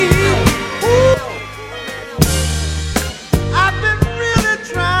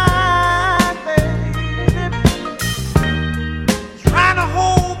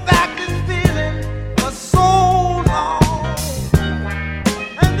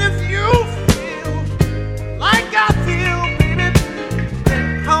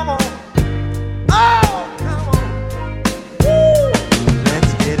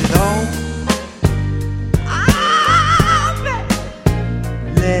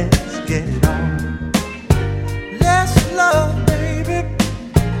get it on. Let's love, baby.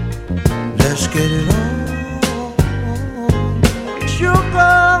 Let's get it on.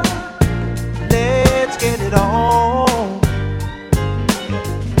 Sugar, let's get it on.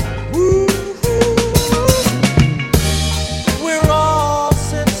 Ooh, we're all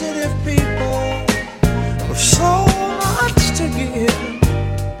sensitive people with so much to give.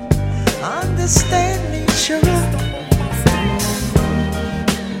 Understand me, sugar.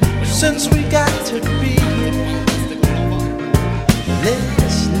 Since we got to be here,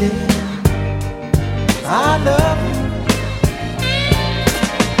 let's live. I love you.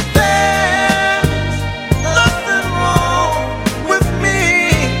 There's nothing wrong with me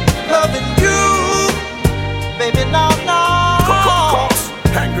loving you, baby. No, no.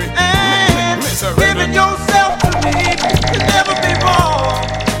 Angry, and giving yourself to me can never be wrong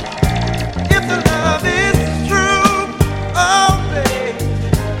if the love is true. Oh, baby.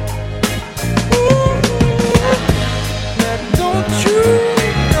 Ooh, don't you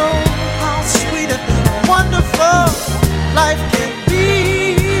know how sweet and wonderful life can be?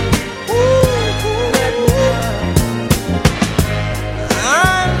 Ooh,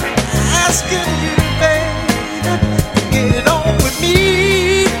 I'm asking you, baby, to get on with me.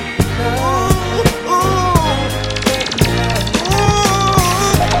 Ooh,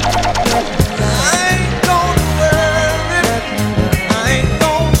 I ain't gonna worry, I ain't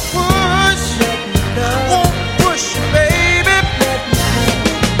gonna push, won't push you, baby.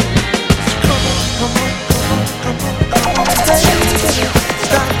 Come on, come on, come on, come on, come on, baby.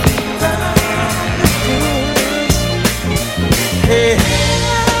 Stop me right this. Hey,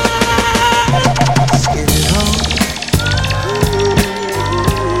 let's get it on.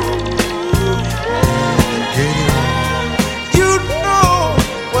 Get it on. You know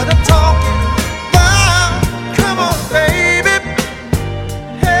what I'm talking about. Come on, baby.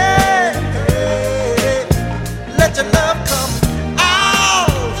 Hey, hey, let your love come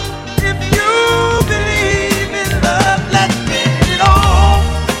out. If you believe in love, let's get it on.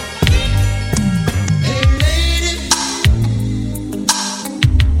 Hey, lady,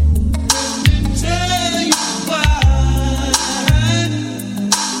 let me tell you why.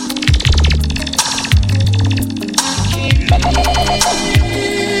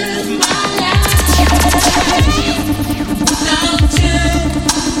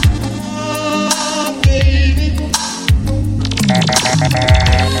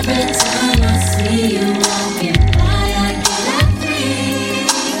 Every time I see you walking by, I get a feeling.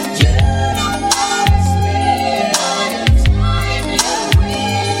 You don't know it's me, all the time you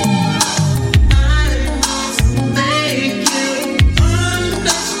will. I must make you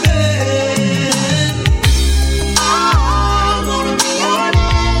understand. I wanna be your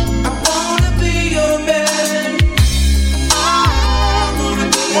man. I wanna be your man. I wanna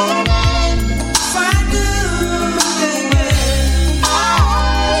be your man. If I could, baby. I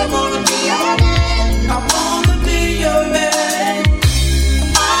wanna be your man. I wanna be your man.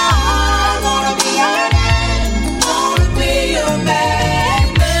 I wanna be your man. Wanna be your man.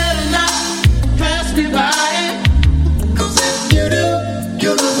 Better not pass me by. 'Cause if you do,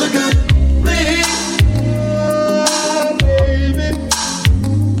 you lose a good thing. Oh, baby.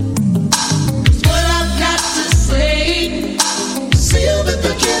 'Cause what I've got to say, sealed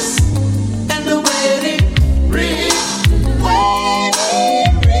with a kiss.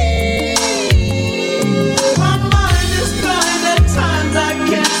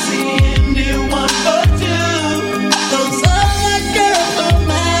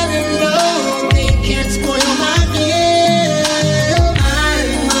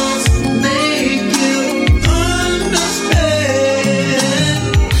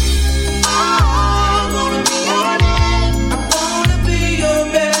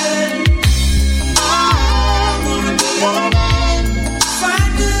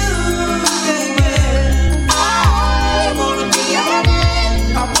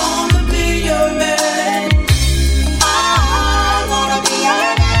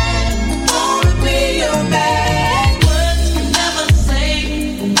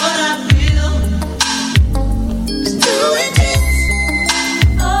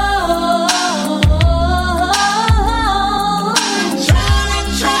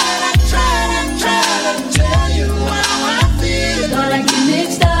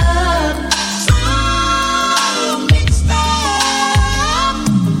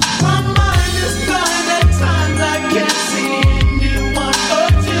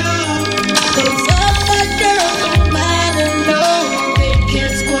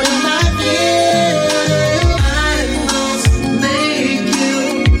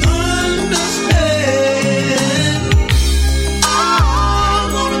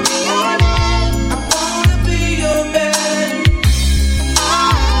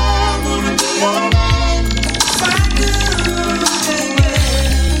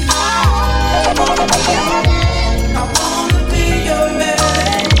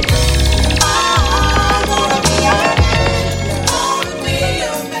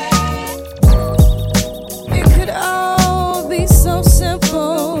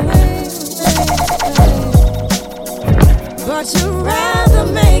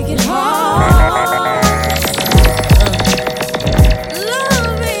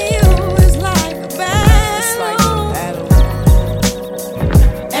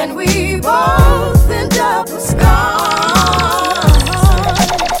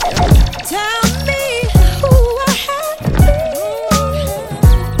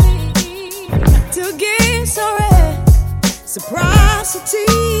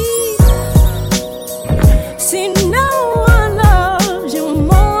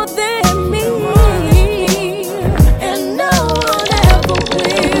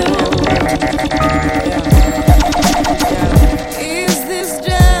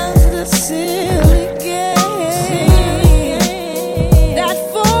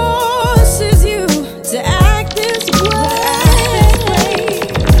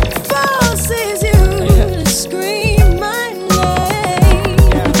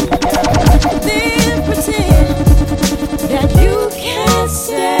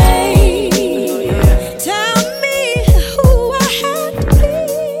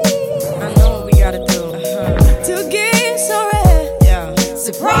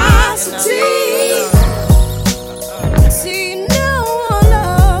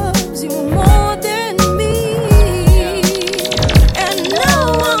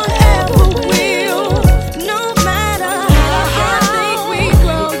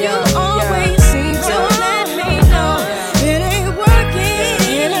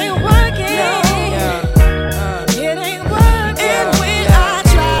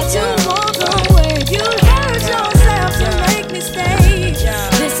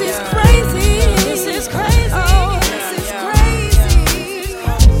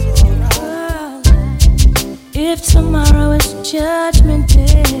 if tomorrow is Judgment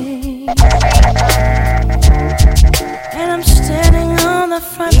Day and I'm standing on the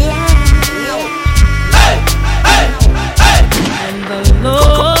front line and the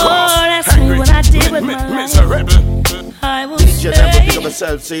Lord asked me what I did with my life, I will DJ say never pick up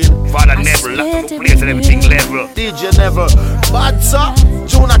yourself, see? Father never, lock the place and everything level. DJ never, bad sir,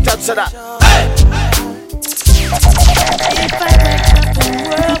 Juna touch that. if I wake up in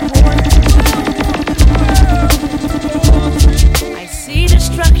World War II, I see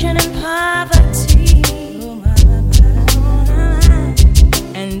destruction and poverty,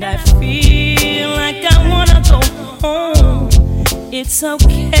 and I feel like I wanna go home. It's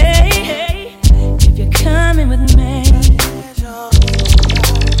okay if you're coming with me.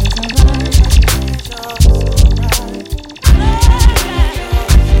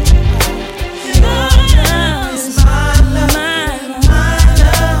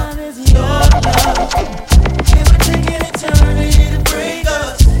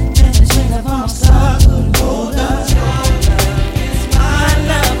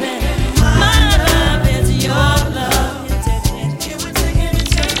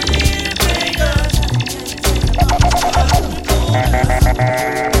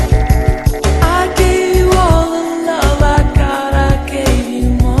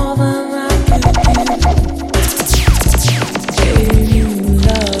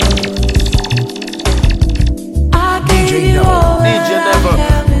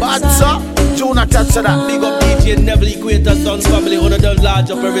 So that big up DJ Neville, Equator Sound Family, one of them large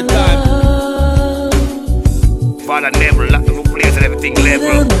up every time. Father never, lock the place and everything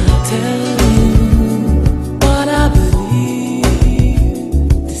level. What I believe,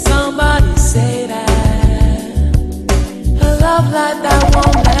 did somebody say that a love like that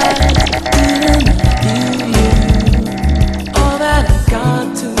won't last? Didn't I give you all that I got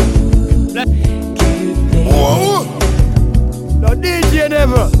to give, baby? Whoa! No DJ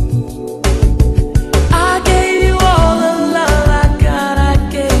never. I gave you all the love I got. I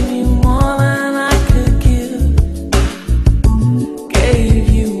gave you more than I could give. Gave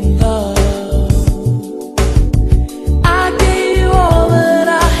you love. I gave you all that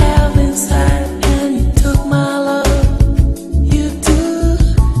I have inside, and you took my love. You took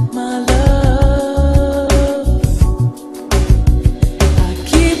my love. I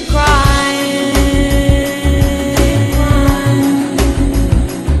keep crying.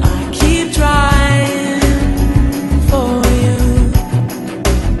 I keep trying for you.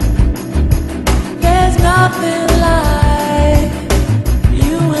 There's nothing like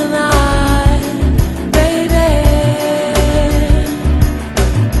you and I, baby.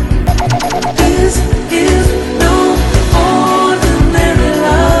 This is no ordinary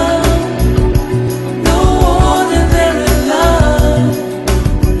love, no ordinary love.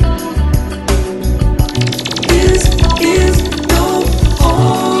 This is no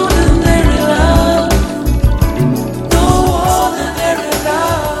ordinary love, no ordinary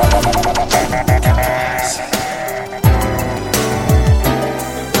love.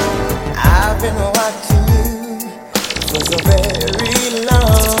 I've been watching you for so very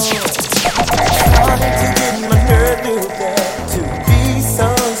long. Starting to get my nerve to be so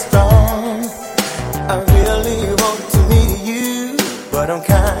strong. I really want to meet you, but I'm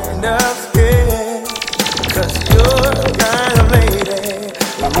kind of scared. 'Cause you're the kind of lady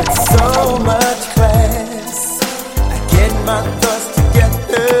with so much class. I get my thoughts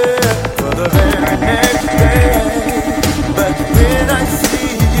together for the very next day. But when I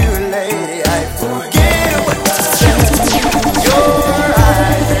see you, lady, I forget what I said. Your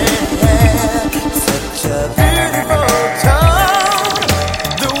eyes and hair, such a beautiful tone.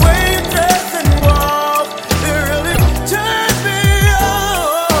 The way you dress and walk, it really turns me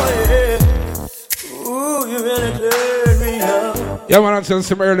on. Yeah. Ooh, you really turn me on. Yeah, man, I'm saying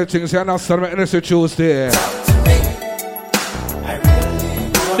some early things. You're not starting Henny Tuesday. Talk to me. I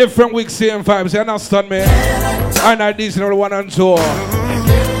really Different weeks, same vibes. You're not starting me. I know these are the 1 and 2.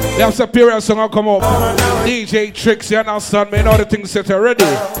 They have Superior song will come up. DJ Tricks, you're not starting me. You know the things set already.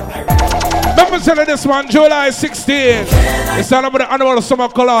 Remember telling this one, July 16. It's all about the annual summer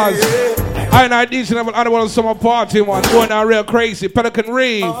colors. I know these are the annual summer party one. Going out real crazy. Pelican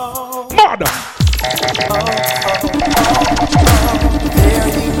Reef. Mother.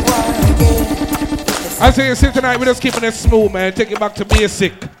 I say you see tonight, we're just keeping it smooth, man. Take it back to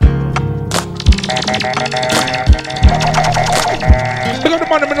basic. Because the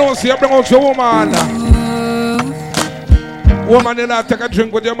man in know see, you bring out your woman. Woman, you not take a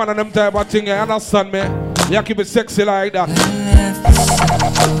drink with your man and them type of thing, you understand me? You keep it sexy like that.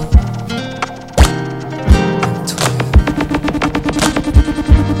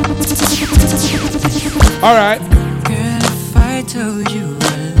 Alright. told you I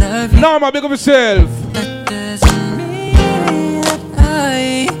love you. No, man, big up yourself. That doesn't mean that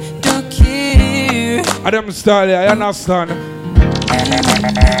I don't care. I them style here, you understand?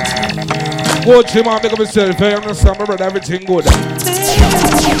 Go to man, big up yourself. You understand, my brother? Everything good. That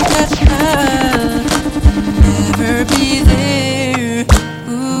I'll never be there.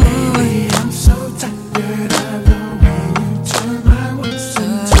 Ooh, I'm so tired of the way you turn my words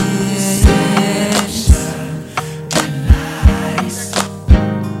into yes. And lies.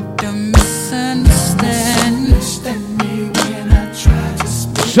 Don't misunderstand me when I try to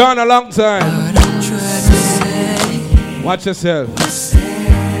speak. Sean, a long time. What I try to say. Watch yourself.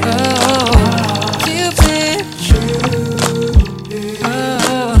 Oh, Cupid.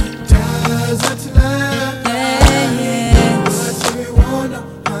 Oh, doesn't lie. Yeah, what you wanna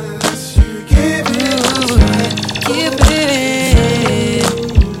unless you give it. Cupid.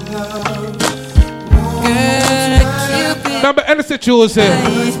 Girl, Cupid. Remember, Henny Tuesday.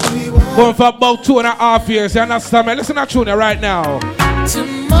 Going for about 2.5 years. You understand me? Listen to tune right now.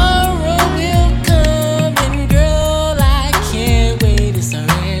 Tomorrow will come and girl, I can't wait. It's our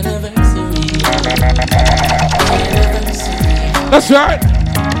anniversary. That's right.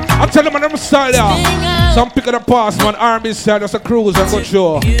 I tell them I'm style there. Some pick of the past, man. R&B style, just a cruise and go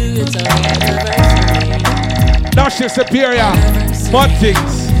show. It's our anniversary. That shit superior. Fun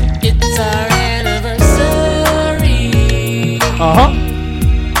things. It's our anniversary.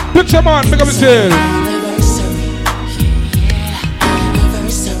 Picture man, pick up yourself. Anniversary. Yeah,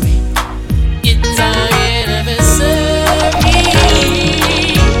 anniversary. It's our anniversary.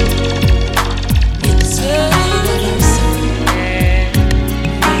 It's our anniversary.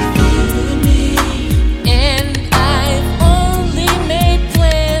 With you and me. And I've only made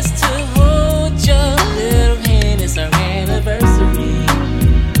plans to hold your little hand. It's our anniversary.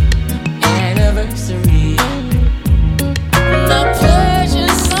 Anniversary. The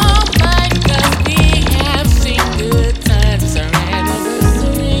pleasure's all mine 'cause we have seen good times. It's our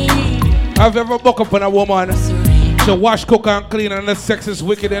anniversary. Have you ever buck up on a woman? She wash, cook, and clean, and the sex is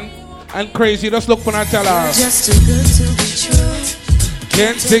wicked and crazy. Just look for her and tell her. Just too good to be true.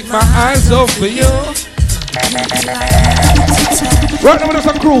 Can't take my eyes off of you. Right now, there's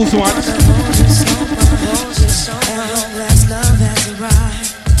some cruise one.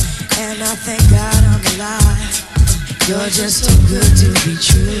 And I thank God I'm alive. You're just too good to be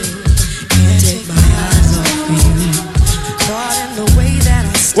true. Can't take my eyes off of you. Caught in the way that I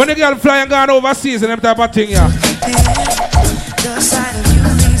When the girl fly and gone overseas and them type of thing, yeah. the sight of you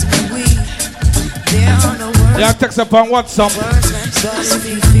leaves me weak. There are no words. Yeah, text upon WhatsApp, But if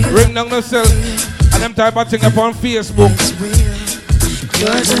you feel ring down the cell, and them type of thing upon Facebook. it's real,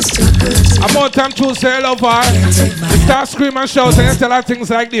 you're just too good to And more time to say love her. You start screaming and shout and you tell her things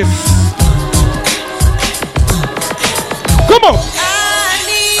like this. Come on. I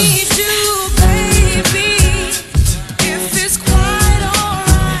need you, baby. If it's quite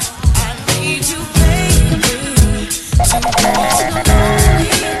alright, I need you, baby. To go on the lonely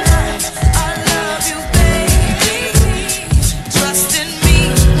nights. I love you, baby. Trust in me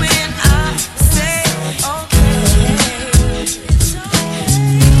when I say okay. It's okay.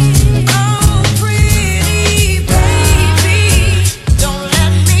 Oh, pretty baby, don't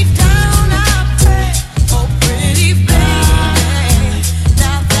let me down. I pray. Oh, pretty baby.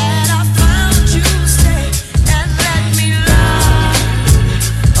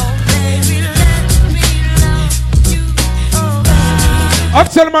 I'm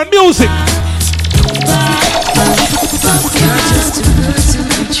telling my music.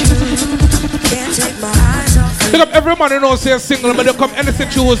 Pick up every man who knows say single, but they come anything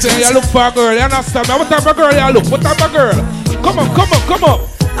Tuesday and you look for a girl. You understand me? What type of girl you look? What type of girl? Come on, come on, come on.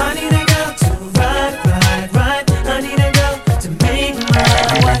 I need a girl to ride. I need a girl to make my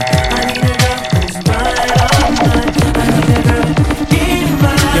wife. I need a girl who's right all night. I need a girl in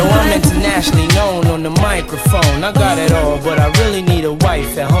my Yo, I'm internationally known on the microphone. I got it all, but I really need a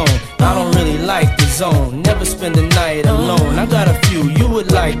wife at home. I don't really like the zone, never spend the night alone. I got a few you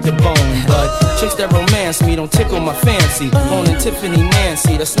would like the bone, but chicks that romance me don't tickle my fancy. Owning Tiffany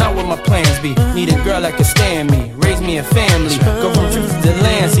Nancy, that's not what my plans be. Need a girl that can stand me, raise me a family. Go from trips to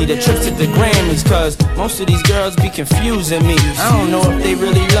Lansing to trips to the Grammys, cause most of these girls be confusing me. I don't know if they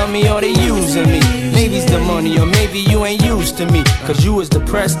really love me or they using me. Maybe it's the money or maybe you ain't used to me, cause you was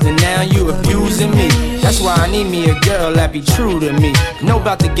depressed and now you abusing me. That's why I need me a girl that be true to me, know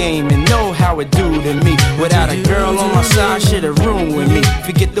about the game and know how it do to me. Without a girl on my side, shit'll ruin me.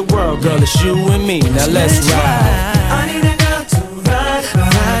 Forget the world, girl, it's you and me. Now let's ride. I need a girl to ride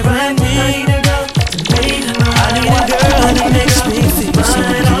me. I need a girl to make my wife. I need a girl that makes me feel so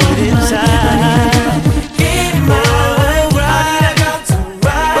good inside. In my way, I need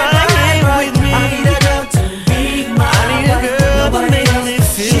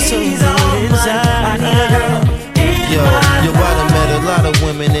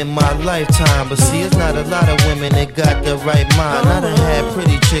in my lifetime. But see, it's not a lot of women that got the right mind. I done had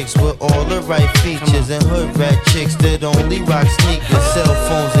pretty chicks with all the right features, and hood rat chicks that only rock sneakers, cell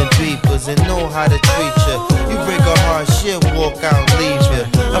phones and beepers, and know how to treat you. You break a heart, shit, walk out and leave you.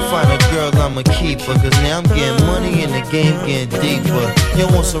 I find a girl, I'ma keep her, cause now I'm getting money and the game getting deeper. You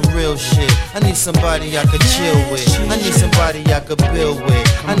want some real shit, I need somebody I could chill with. I need somebody I could build with.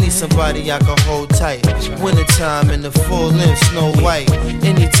 I need somebody I could hold tight. Wintertime in the full length, Snow White.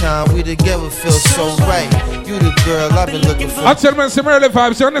 Anytime we together feel so right. You the girl I've been looking for. I'll tell you some early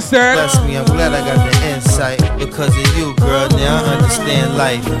vibes, you understand? Bless me, I'm glad I got the insight. Because of you, girl, now I understand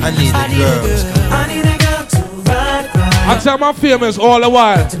life. I need a girl. I need a girl to ride. I tell my famous all the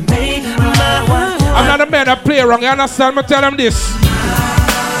while. I'm not a man that play wrong, you understand? I tell them this.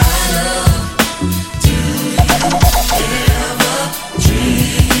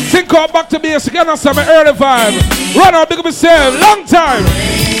 Think out back to basic, you understand my early vibe. Run out, big up yourself, long time.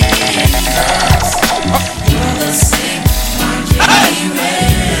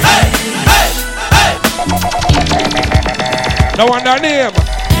 No one that name.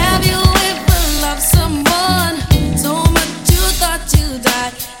 Have you ever loved someone so much you thought you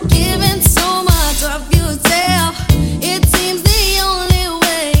died, giving so much of yourself? It seems the only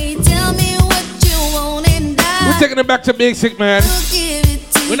way. Tell me what you want and die. We're taking it back to basic, man.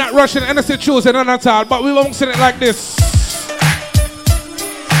 We're not rushing anything choosing none at all, but we won't sing it like this.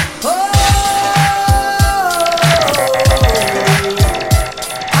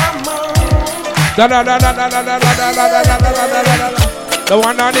 Da da da da da da da da da da da da da. The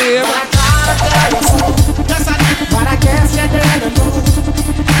one on him. But I guess you didn't move.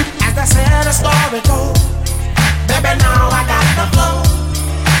 As I said, the story goes. Baby, now I got the flow.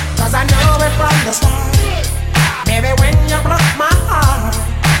 Cause I know it from the start. Baby, when you broke my heart,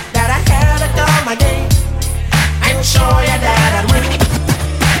 that I had to come again and show you that I'd win.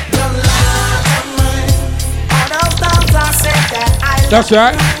 Your love to mine. All those times I said that I love. That's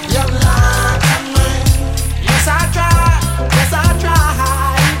right. Your love to mine. Yes, I tried. Yes, I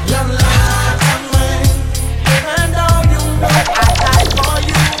tried. Your love to mine. Even though you know I died for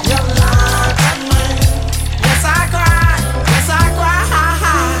you. Your love to mine. Yes, I cried. Yes, I cried.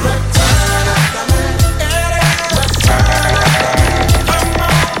 Return of the man. It is. Return of the man. Come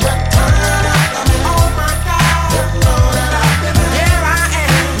on. Return of the man. Oh my God. You know that I've been there. Here I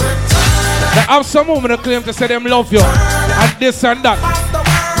am. Return of Now, have some women that claim to say them love you and this and that.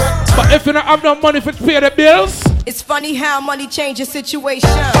 But if you don't have no money for to pay the bills, it's funny how money changes situation.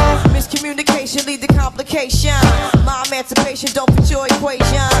 Miscommunication lead to complication. My emancipation don't fit your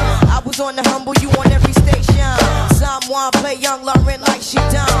equation. I was on the humble, you on every station. Someone play young Lauren like she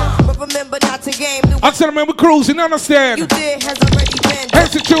done, but remember not to game. I tell them we're cruising, understand? You did has already been.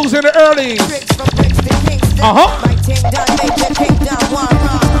 Hence the choose in the early. Tricks from bricks to Kingston. My team done major kingdom one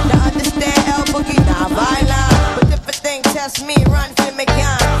run. Now understand El Boogie, not violent. But if a thing test me, run for me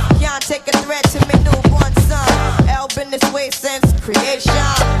gun. Can't take a threat to me newborn son. El been this way since creation.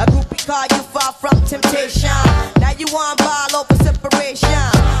 A groupie call you far from temptation. Now you want ball over separation.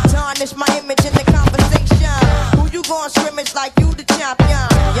 Tarnish my image in the conversation. Who you gon' scrimmage like you the champion?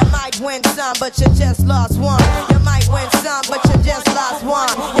 You might win some, but you just lost one. You might win some, but you just lost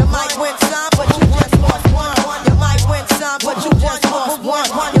one. You might win some, but you just lost one. You might win some, but you just lost one.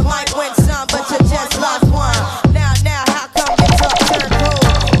 You might win some, but you just lost one. Now, how come you tough turn cold?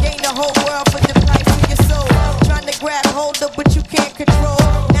 Gain the whole world for the price of your soul. Trying to grab hold of what you can't control.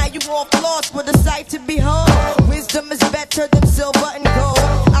 Now you off lost with a sight to behold. Wisdom is better than silver and gold.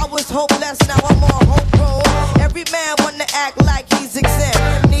 I was hopeless, now I'm on hope roll. Every man wanna act like he's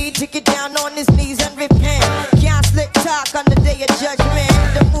exempt. Need to get down on his knees and repent. Can't slick talk on the day of judgment.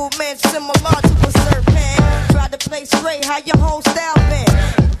 The movement's similar to a serpent. Try to play straight, how your whole style been.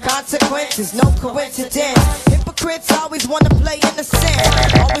 Consequences, no coincidence. Hypocrites always wanna play innocent.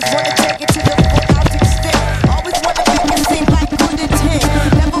 Always wanna take it to the full out extent. Always wanna make it seem like good intent.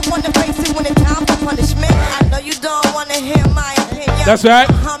 Never wanna face it when it's time for punishment. I know you don't wanna hear my opinion. That's right.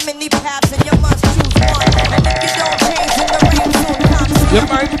 How many paths and you must choose one. And if you don't change, then the real soon comes. You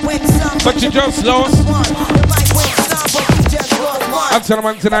might win some, but you just lost. You might win some, but you just lost one. I'm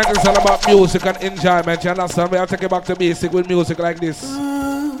telling you, tonight is all about music and enjoyment. You understand me? I'll take you back to basic with music like this.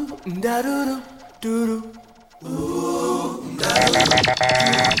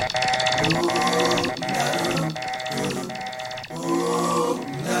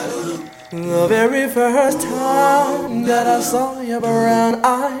 The very first time that I saw your brown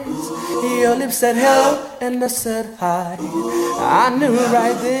eyes, your lips said hello and I said hi. I knew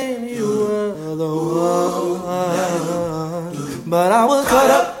right then you were the one, but I was caught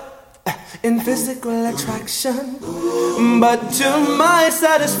up in physical attraction, but to my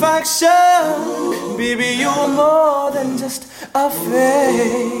satisfaction, baby, you're more than just a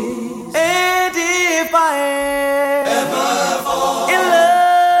face. And if I ever fall in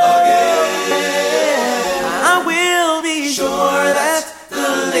love again, I will be sure that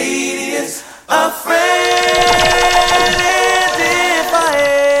the lady is afraid. And if I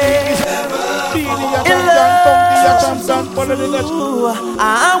ever in love,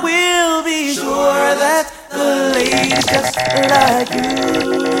 I will be sure that the lady's just like you.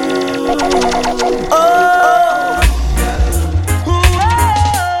 Oh, yeah.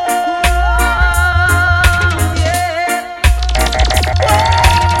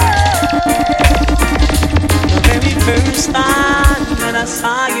 The very first time that I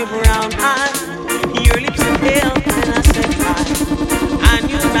saw your brown eyes, your lips were pale, and I said hi. I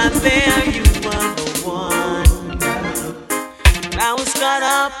knew right there you were the one. I was caught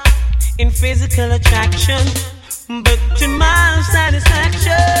up in physical attraction, but to my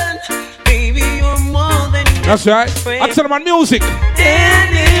satisfaction, baby, you're more than that's right. I tell them on music.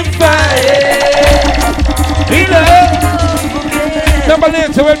 And if I Number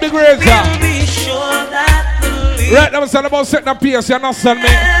later will be greater. will be sure that the lead. Right now, it's all about setting a pace. You understand me?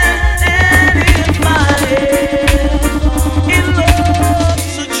 And if I in love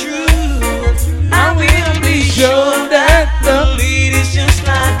so true, I will be sure that the lead is just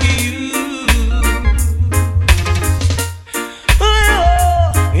like you.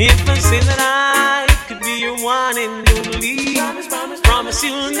 If I say that I could be your one and only, promise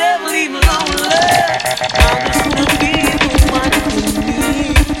you'll never leave me lonely. I just wanna be the one you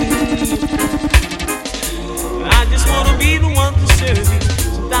need. I just wanna be the one to serve you.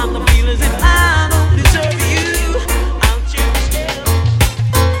 Sometimes I feel as if I don't deserve you. I'll choose you.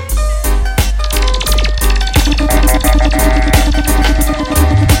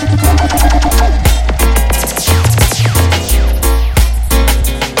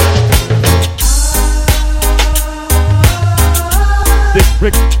 This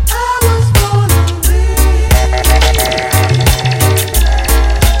brick.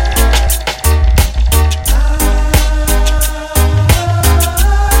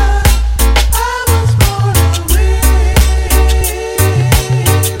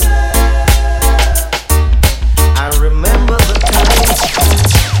 I remember the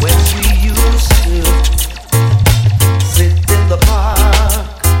times when we used to sit in the park,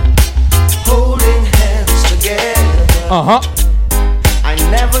 holding hands together. I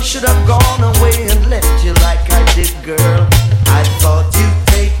never should have gone away and left you like I did, girl. I thought you'd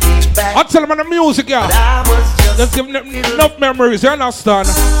take me back. I'll tell them on the music, yeah. But I was just Let's give them enough memories, you understand?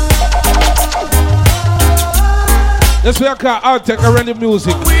 This way I I'll take around the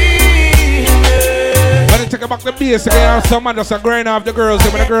music. When they take back the bass again, some man just a grind off the girls.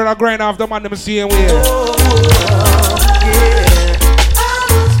 When the girl are grind off the man, them same way.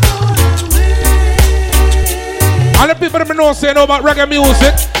 All the people that know say know about reggae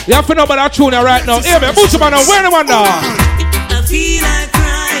music, you have to know about that tune right now. Hey man, Butcher man, where the man now? I feel like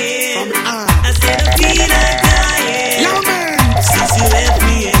crying. I said I feel like crying. Since you left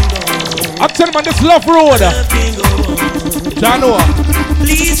me and gone. I tell man this love road. John Noah.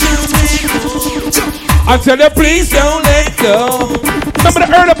 Please don't let go. I tell you, please don't let go. Remember the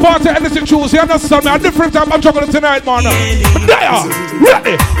early part of Henny Tuesday, you understand me? A different time I'm juggling tonight, man. But there,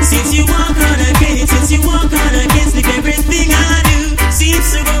 ready. Since you walk on against, since you walk on against me, everything I do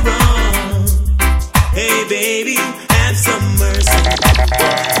seems to go wrong. Hey, baby, have some mercy.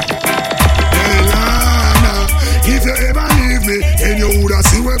 Hey, Lana, if you ever leave me, then you woulda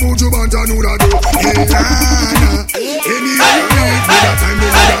see where Buju Banton woulda do. Hey, Lana, any you leave me, that time you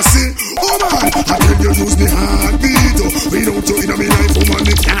woulda see. Oh man, I tell you use me heartbeat. Without you in my life, woman,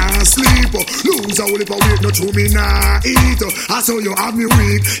 me can't sleep. Lose a whole heap of weight, not through me nah eat. I saw you have me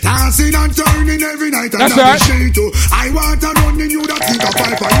weak, dancing and turning every night and I shit. I want to run in you that think a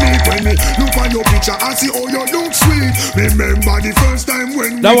pipe and me. When me look on your picture and see how you look sweet. Remember the first time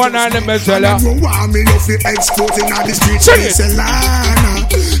when that one on the messenger. You want me love the exporting on the streets. Say Lana,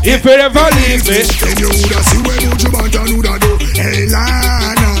 if you ever leave me, then you woulda see where Buju Banton woulda do. Hey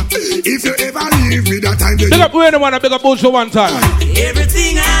Lana, if you ever leave me that time. Big up where the one, big up Buju one time.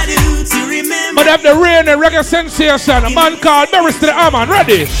 Everything I do to remember. But have the rain and reggae sensation. A man called Barris to the Aman.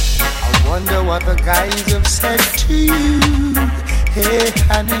 Ready? I wonder what the guys have said to you. Hey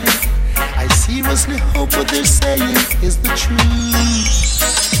honey, I seriously hope what they're saying is the truth.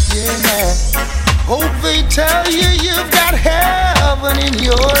 Yeah. Hope they tell you you've got heaven in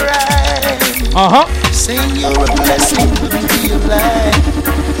your eyes. Saying you're a blessing wouldn't be a lie.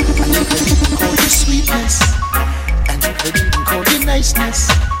 And if they didn't call you sweetness, and if they didn't call you niceness,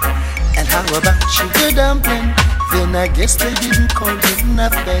 And how about sugar dumpling? Then I guess they didn't call you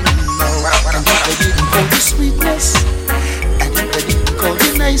nothing. No. And if they didn't call you sweetness, and if they didn't call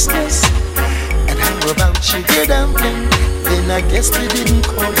you niceness, and how about sugar dumpling? Then I guess they didn't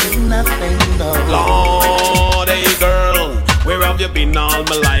call you nothing. No. Lord, hey girl, where have you been all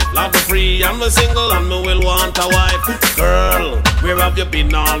my life? Love me free, I'm a single and me will want a wife. Girl, where have you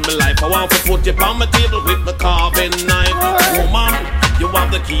been all my life? I want to put you on my table with the carving knife. Woman, you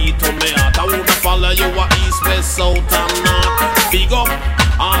have the key to my heart. I wanna follow you east, west, south and north. Big up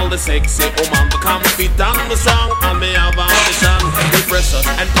all the sexy woman, become fit and me strong, and me have ambition. With Precious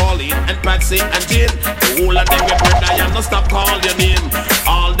and Pauline and Patsy and Jean, the whole of them with bread, I am not stop call your name.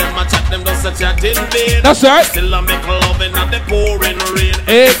 All them a chat, them just a chat in vain. That's right. Still I make loving and the pouring rain.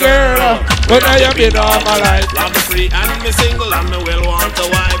 Hey girl, where have you been all my life? Love me free and me single and me will want a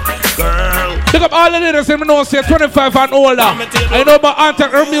wife. Girl, pick up all the ladies and me know say 25 and older. I know about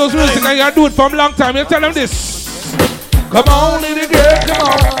anti-herb music and you do it from a long time. You tell them this. Come on, little girl, come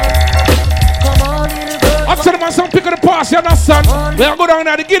on. Come on, little girl. I tell them I'm some pick of the pass, you understand? We are go down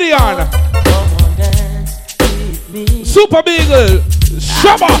there to Gideon. Super Beagle,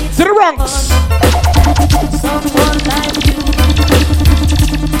 Shabba to the ranks.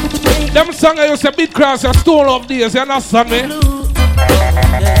 Them song I used to beat cross and stone up days, you understand me?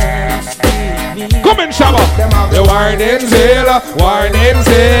 Come in, Shabba. The whining sailor, whining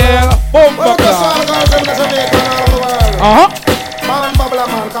sailor. Boom,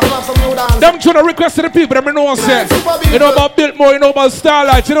 them trying to request to the people that me know say. You know about Biltmore, you know about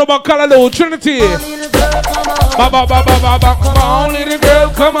Starlight, you know about Callaloo, Trinity. Come on, little girl,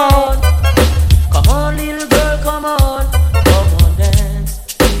 come on. Come on, little girl, come on. Come on, dance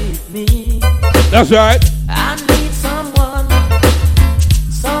with me. That's right. I need someone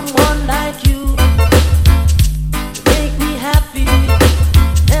like you. Make me happy,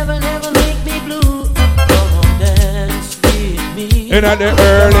 never make me blue. Come on, dance with me. And at the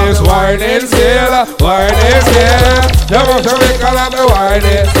earliest whining sailor, whining sailor. Never shall we call up the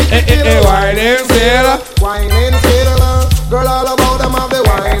whining, whining sailor. Whining sailor, girl all about them have the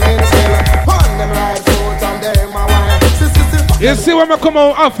whining sailor. Pon them right foot and them a wine. You see when I come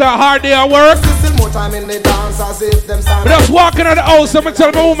out after a hard day at work? More time in the dance as if them stand. Just walking out the house and I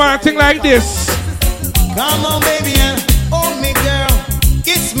tell my woman a thing like this. Come on, baby, and hold me, girl.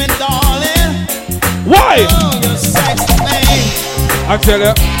 Kiss me, darling. Why? Oh, you're sexy, thing. I tell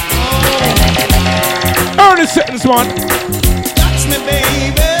you. Early sentence, man. Touch me,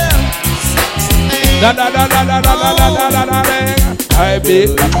 baby. Sexy thing. Da da da da da da da da da da da. I be.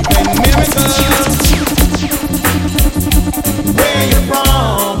 Miracles. Where you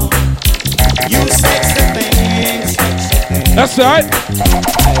from? You sexy thing, sexy thing. That's right. I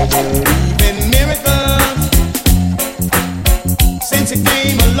believe in miracles. Since you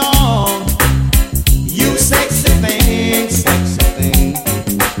came along, you sexy thing, sexy thing.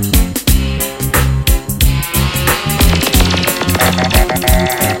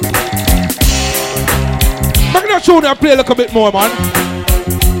 Back in that tune, I play a little bit more, man.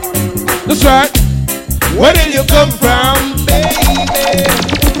 That's right. Where did you come from, baby?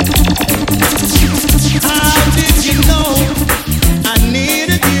 How did you know I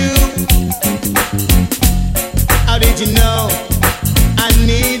needed you? How did you know I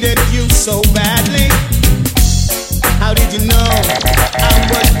needed you so badly? How did you know I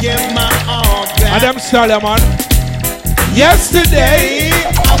would give my all back? Adam Stallion, man. Yesterday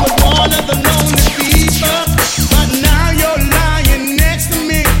I was one of the lonely people, but now you're lying next to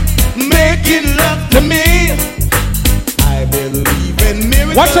me, making love to me. I believe in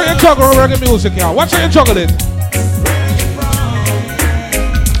miracles. Watch how you juggle reggae music, y'all. Watch how you juggle it.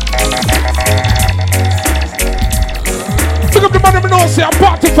 Pick up the man that know say I'm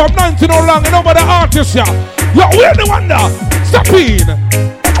party from 19 no long and over the artist, yeah. Yo, we're the wonder. Stop in.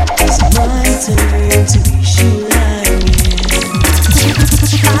 It's my turn to wish you lying.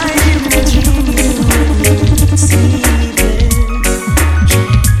 I didn't dream you sleeping.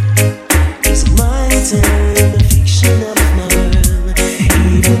 It's my turn, the fiction of my world.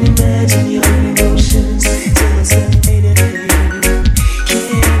 Even imagine your emotions. Tell myself anything.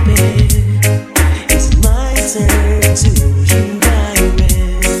 Yeah, babe. It's my turn to you my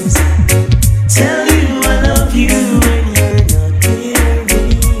rest. Tell you I love you when you're not here.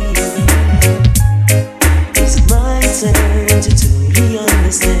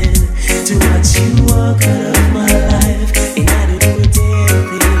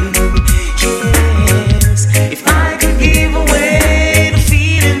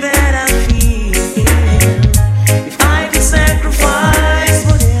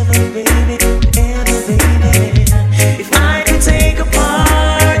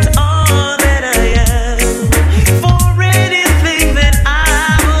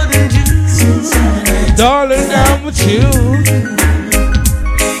 without you.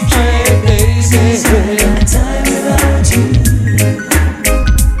 Time without you.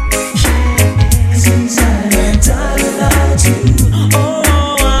 Time without you.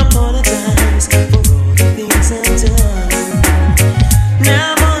 Oh, I apologize for all the things I've done.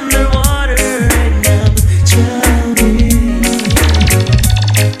 Now I'm underwater and I'm drowning.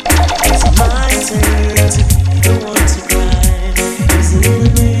 It's my turn to be the one to cry. Isn't it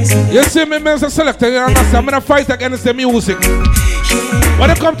amazing? You see me, Mr. Selector, you understand? I'm gonna fight against the music. When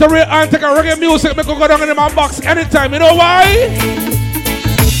it comes to real antique and reggae music, I can go down in my box anytime. You know why?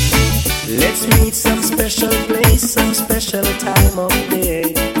 Let's meet some special place, some special time of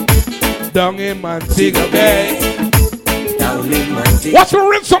day. Down in Montego Bay. Down in Montego. Watch me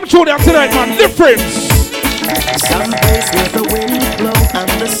ring some tune there tonight, man. Difference. Some place where the wind blow and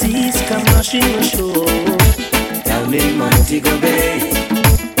the seas come rushing ashore. Down in Montego Bay.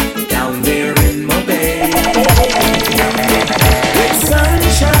 Down there in my bay. With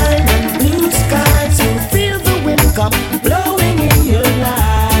sunshine and blue skies, you feel the wind come blowing in your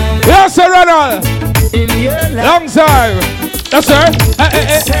life. Yes, sir, Ronald. In your life. Long time. Yes, sir.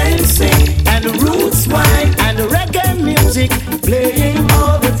 Sensing and roots wine and reggae music playing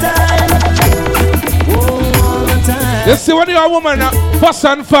all the time. Oh, all the time. You see when you're a woman, fuss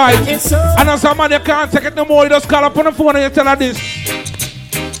and fight, and as a man you can't take it no more, you just call up on the phone and you tell her this.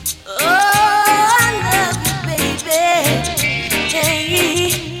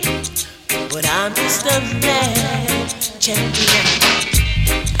 But I'm just a man, champion.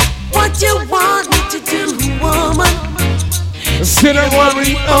 What you want me to do, woman? Sit and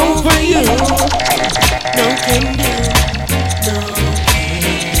worry over you. No can do, no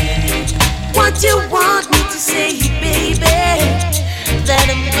can. What you want me to say, baby? That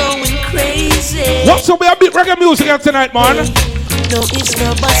I'm going crazy. What's up with a bit reggae music here tonight, man? No, it's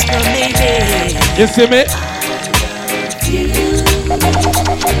no bus, no maybe. You see me?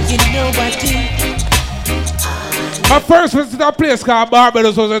 You know I do. My first visit to a place called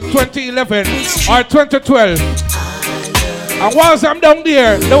Barbados was in 2011 or 2012. And whilst I'm down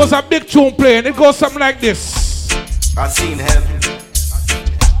there was a big tune playing. It goes something like this. I seen heaven.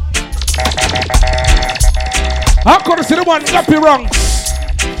 How could I see the one happy wrongs?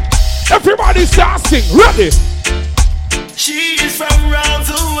 Everybody start sing. Ready? She is from round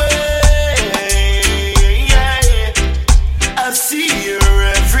the way. I see her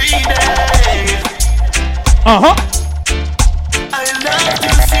every day. Uh-huh. I love to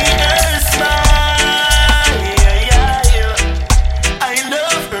see her smile. I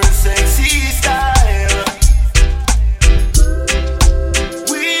love her sexy style.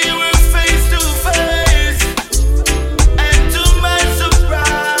 We were face to face, and to my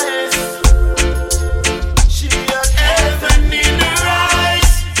surprise, she had heaven in her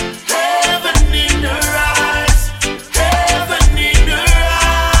eyes, heaven in her eyes, heaven in her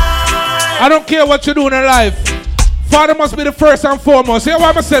eyes. I don't care what you do in your life. Father must be the first and foremost. Hear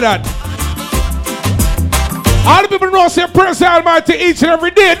why I say that? All the people know say praise the Almighty each and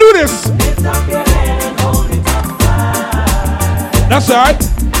every day. Do this. That's right.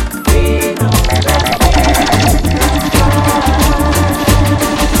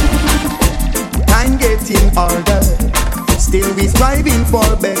 Time getting harder. Still we striving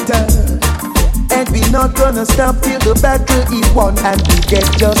for better. And we not gonna stop till the battle is won and we get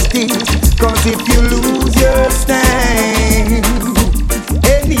justice. Cause if you lose your stand,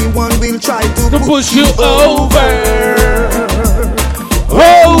 anyone will try to push you over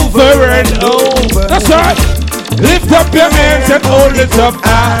and over. That's right. Lift up your hands and hold it up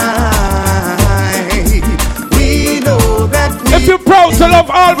high. We know that if you're proud to love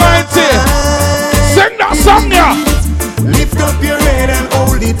Almighty, sing that song, yeah. Lift up your head and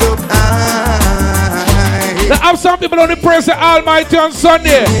hold it up high. There are some people only praise the Almighty on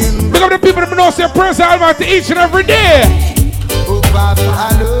Sunday. Because the people that know say praise the Almighty each and every day. Oh, Father,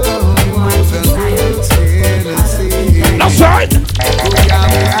 I love you more than words can say. That's right. Oh,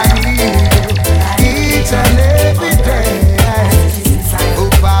 Yahweh, I need you each and every day. Oh,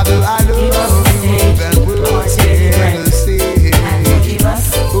 Father, I love you more than words can say.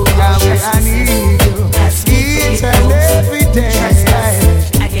 Oh, Yahweh, I need you each and every day.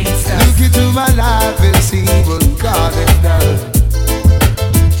 Look into my life and see what God has done.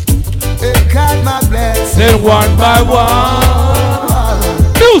 It got my blessings. Then one by one.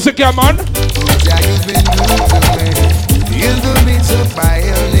 Music, yeah, man. Yeah, you've been good to me. In the midst of my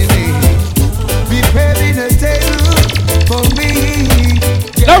enemy, preparing a table for me.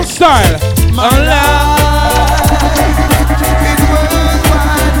 No style. My life, it was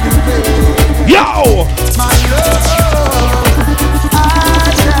wonderful. Yo! My love, I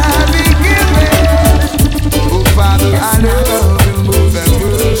shall be given. Oh,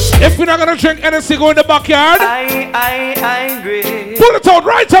 drink Hennessy, go in the backyard. I grade. Pull it out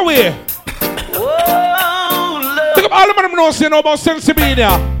right away. Oh, Look up all the men know say about Sensibilia.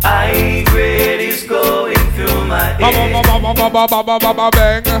 I grade is going through my head. Bang.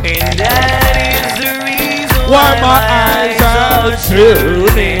 And that is the reason why my eyes are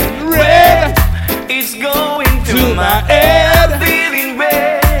turning red. It's going through my head. Feeling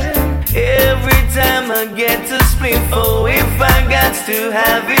red every time I get to split. Oh, if I got to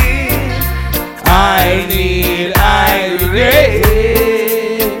have it, I need irate.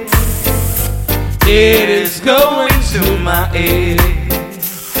 It is going through my head.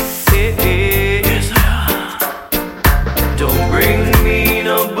 Don't bring me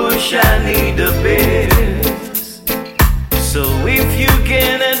no bush, I need the best. So if you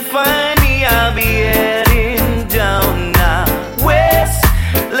cannot find me, I'll be heading down now west.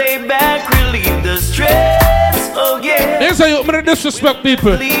 Lay back, relieve the stress. Oh yeah. This is how you gonna disrespect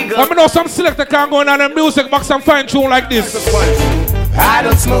people. I know some selector can't go on the music box and find tune like this. I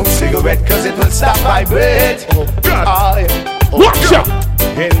don't smoke cigarette cause it will stop my breath. Watch out!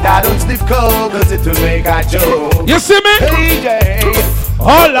 And I don't sniff coke cause it will make a joke. You see me? Hey,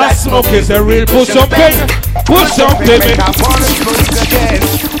 all I smoke is a real push up thing. Push up thing. I wanna smoke again.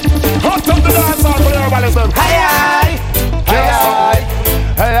 Hot up the dance hall for everybody listen. Hey, hey,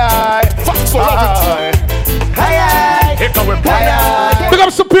 hey, hey. Fuck so love it. Hey, here come we play. Pick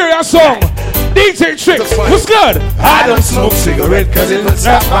up Superior song. DJ Tricks, what's good? I don't smoke cigarette cause it will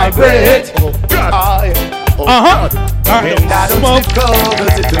stop my breath. Uh-huh. And I don't smoke coke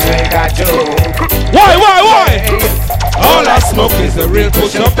cause it will make a joke. Why? All I smoke is a real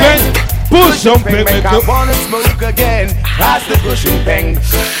push up pen. Push up pen. Make I wanna smoke again. Pass the push and pen.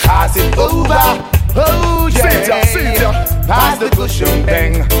 Pass it over. Oh yeah. Pass the push and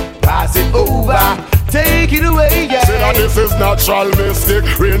pen. Pass it over. Take it away, yeah. Say that this is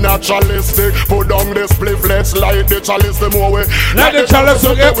naturalistic, real naturalistic. Put down this spliff, let's light the chalice the more way. Like the chalice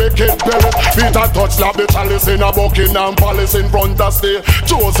to get wicked pellet. Feet a touch, slap the chalice in a Buckingham Palace in front of stage.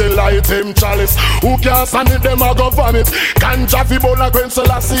 Chosen light him chalice. Who can't stand it, them a go vomit. Ganja fi bowl like when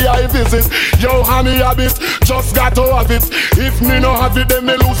Selassie I visit. Yo, honey habit, just got to have it. If me no have it, then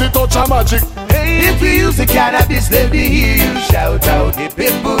me lose it, touch a magic. Hey, if you use the cannabis, let me hear you shout out. Hip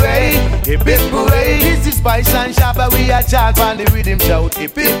hip hooray, hip hip hooray. This is Spice and Shabba, we are chant on the rhythm shout.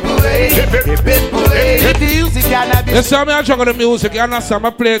 Hip hip hooray, hip hip hooray. If you use the cannabis. You see me I jungle the music, you understand? I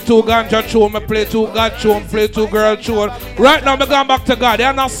play two ganja tune, I play two God tune, play two girl tune. Right now, I'm going back to God, you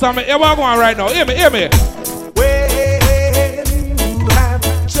understand me? Here we go on right now, hear me. When you have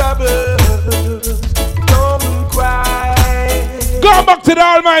trouble, don't cry. Go back to the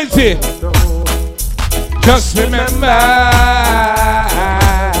Almighty. Just remember,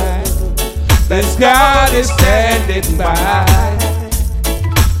 that God is standing by.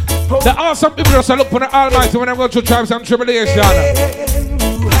 The awesome people just look for the Almighty when I go through trials and tribulation.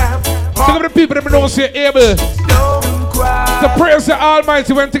 Think of the people that don't say able to praise the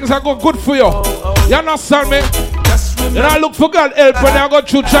Almighty when things are going good for you. You understand me? You don't look for God help when I go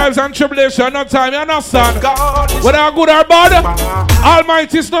through trials and tribulation. No time, you understand? Whether I'm good or bad,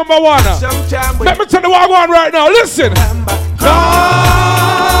 Almighty is number one. Let me tell you what I want right now. Listen.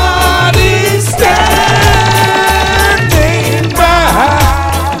 God is standing by.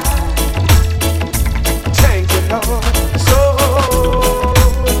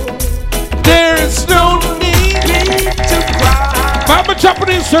 There is no need to cry. I'm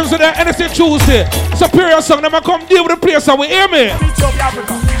Japanese terms of the Henny Tuesday. Superior song, them come deal with the place and we hear me.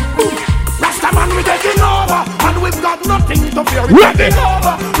 Rastaman, we taking over, and we've got nothing to fear. We're taking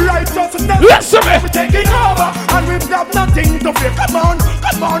over, righteousness. Listen me. We're taking over, and we've got nothing to fear. Come on,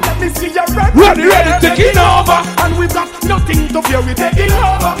 let me see you ready, taking over, and we've got nothing to fear. We're taking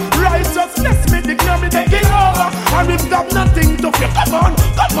over, righteousness. Me declare me taking over, and we've got nothing to fear. Come on,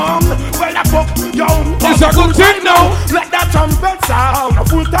 well the fuck, yo. It's a good thing now. Let that trumpet sound, a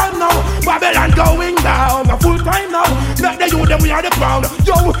full time now. Babylon going down, a full time now. Let the youth them we are the crown,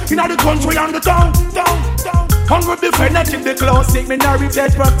 yo. In the country and the town. And we be fanatic, the classic, me now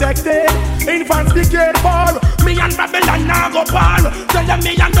refresh protected. Infants be cared for. Me and Babylon now go ball. Tell them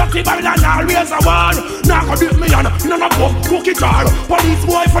me and dirty Babylon now raise a wall. Now go beat me on, none of book, cookie jar. Police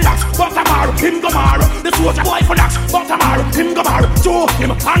boy for lax, but a bar, him go mar. The soldier boy for lax, but a bar, him go mar. Show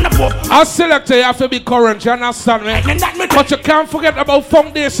him on the book. As selector, you have to be current, you understand me? But you can't forget about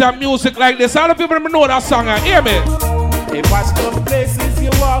foundation music like this. All the people know that song, hear me? It was the places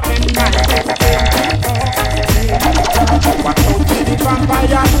you walk in.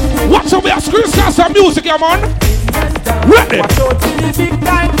 Watch out, we are screen stars and music, yeah, man. Ready? Watch out to the big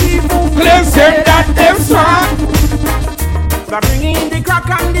time people. Cleanse them that them strong. They're bringing the crack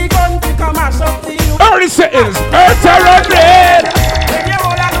and the gun to come mash up the youth. Early settings, earth around red. When you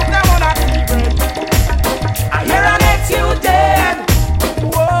hold a look, they wanna be red. I hear I let you dead.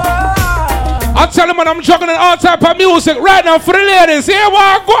 Whoa. I'm telling you, I'm juggling all type of music right now for the ladies. Here we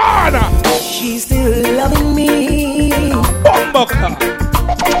go on. She's still loving me. Bumbucker.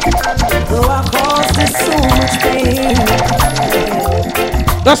 Though I caused her so much pain.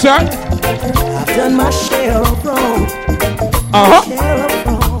 That's right. I've done my share of wrong. Share of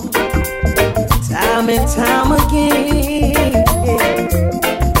wrong. Time and time again.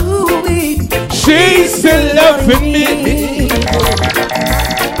 Ooh-wee. She's still loving me.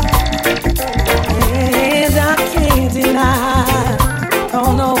 And I can't deny.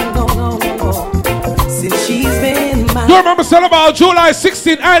 Oh no, no, no, no. Since she's been mine. You remember something about July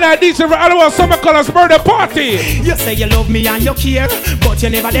 16th and I DJ for Annual Summer Colors Murder Party? You say you love me and you care, but you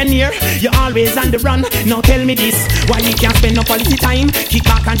never then near. You always on the run. Now tell me this, why you can't spend no quality time? Kick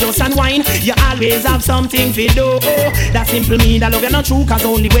back and just unwind. You always have something to do. That simple mean that love you not true, cause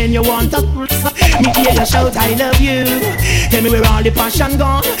only when you want to me hear you shout I love you. Tell me where all the passion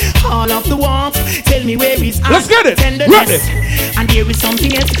gone, all of the warmth. Tell me where is our tenderness. And there is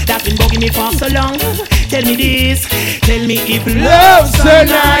something else that's been bugging me for so long. Tell me this, tell me if love's so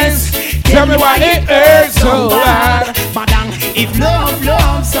nice. Tell me why it hurts so bad. Badang, if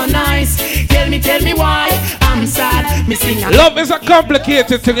love's so nice. Tell me why I'm sad. Missing love is a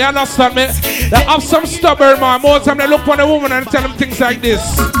complicated thing, you understand me? They have some stubborn man. Most time they look for a woman and tell them things like this.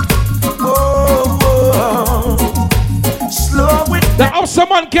 They have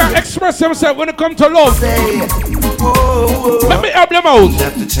someone can't express himself when it comes to love. Let me help them out. I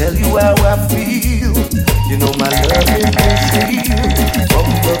have to tell you how I feel. You know my love is real. From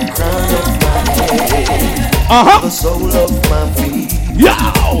the crown of my head, the soul of my feet. Yo!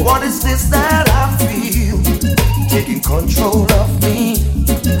 What is this that I feel? Taking control of me.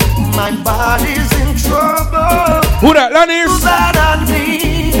 My body's in trouble. Who that, Lannis? That I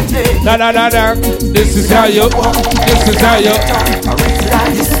need. Da da da da. This is how you. This is how you.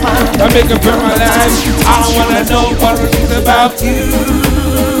 I make it for my life. I wanna know what it's about you.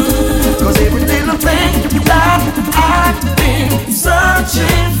 Cause every little thing that I've been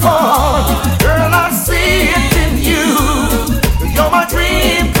searching for, girl, I see it in you. You're my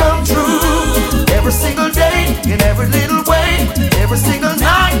dream come true. Every single day, in every little way, every single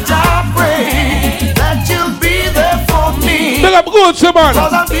night I pray that you'll be there for me. Big up good, man.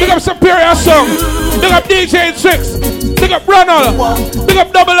 Big up Superior Song. Big up DJ Tricks. Big up Ronald. Big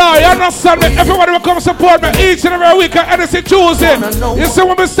up Double R. You understand me? Everybody will come support me each and every week on Henny Tuesday. You see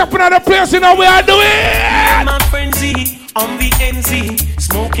when we stepping out of the place, you know we are doing. My frenzy on the NZ,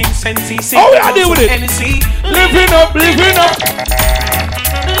 smoking sensei. Oh, we are doing it. NC. Living up, living up.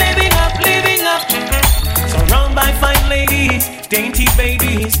 Living up, living up. Surrounded by fine ladies, dainty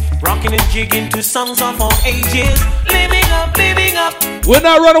babies, rocking and jigging to songs of all ages. Living up, living up. We're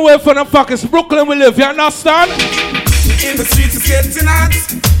not running away from the fuckers. Brooklyn we live, you understand? In the streets it's getting hot,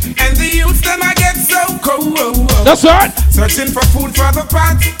 and the youths them I get so cold. That's right. Searching for food for the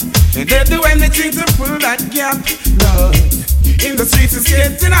pot, and they do anything to fill that gap. Lord, in the streets it's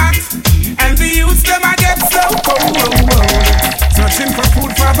getting hot, and the youths them I get so cold. Searching for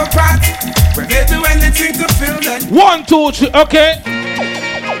food for the pot, but they do anything to fill that. 1, 2, 3, okay.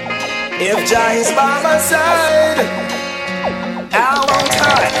 If Jah is by my side, how long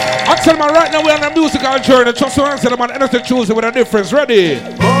time? I tell man right now we're on a musical journey. Just so answer them on Henny Tuesday with a difference. Ready?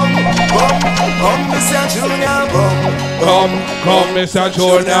 Come, Mr. Junior, come, Mr.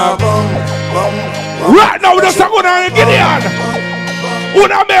 Junior. Right now we're just going on and Gideon.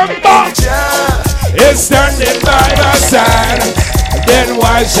 Una member is standing by my side. Then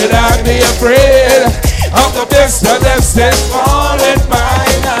why should I be afraid of the best of them still falling by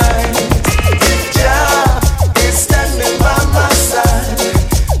night?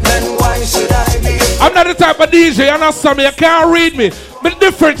 I'm not the type of DJ, you understand me? You can't read me. But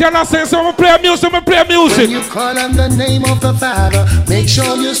different, you understand? So I play music, When you call on the name of the Father, make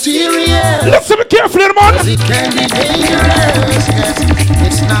sure you're serious. Listen me carefully, man. Cause it can be dangerous. Yes,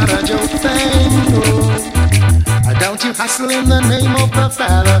 it's not a joke thing, no. Don't you hustle in the name of the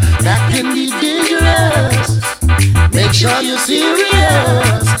Father. That can be dangerous. Make sure you're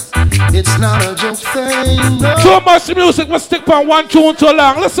serious. It's not a joke thing, no. So much music will stick on one tune too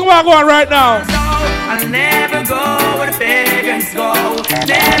long. Listen what I'm going right now. I'll never go where the pagans go.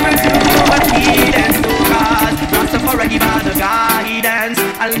 Never do what heathens do. Cause Rastafari give all the guidance.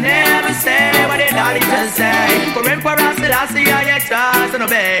 I'll never say what they daddy just say. For Emperor Selassie I trust and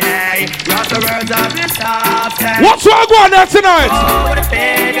obey. Lost the words of your soft hand. What's wrong going there tonight? Go where the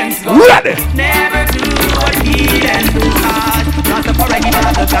pagans go. Ready. Never do what feelings too hard. Rastafari give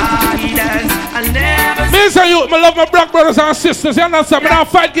us the guidance. I'll never Me say you, I love my black brothers and sisters. You understand? I don't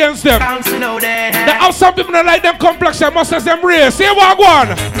fight against them. There are some people that like them complexion, must have them race. See what I want.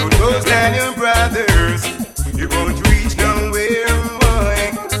 Don't boast on your brothers. You won't reach nowhere,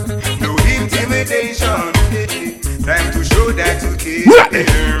 boy. No intimidation. Time to show that you care.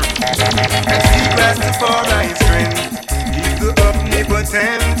 And seek Rastafari's strength. He's the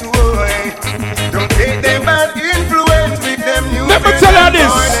omnipotent boy. Don't take them bad influence with them new. Let me tell you this.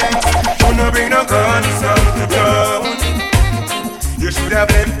 Should not bring no guns on the town. You should have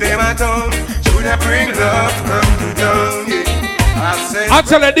left them at home. Should have bring love come to town. I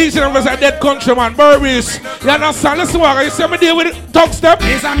tell you, these numbers are dead countryman, vybz. You understand? Listen, what you see me deal with dog step.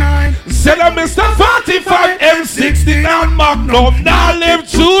 Said I'm Mr. 45 M60 and Magnum. Now live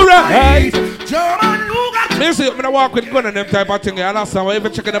to right. Listen, I'm gonna walk with gun and them type of thing. You understand? When you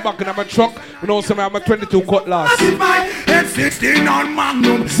check in the back of my truck, you know, some I'm a 22 cutlass. M16 on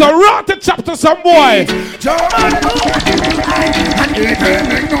Magnum. So run to chapter some boy. And if they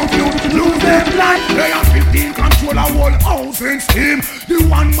make no feud, lose them life. They are 15 control a whole house and steam. The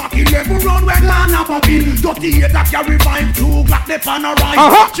one Mac 11 run where Ghana popping. Dirty that carry vibe, 2 Glock left on a right.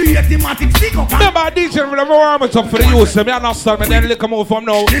 380matic stick up. Remember DJ will never warm it up for the youth. Me understand me then come out from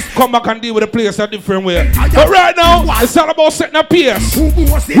now. Come back and deal with the place a different way. But right now, it's all about setting a pace.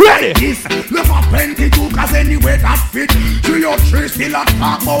 Ready? Look up plenty too, cause anyway that fit. 303 still a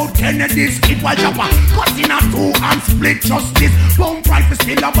talk about Kennedy's kid while chopper. Cut in a 2 and split justice. Bone rifle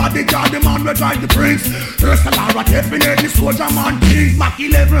still a bodyguard, the man will drive the prince. First a Lara definitely soldier man king. Mac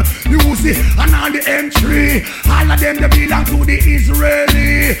 11, Uzi and all the M3. All of them they belong to the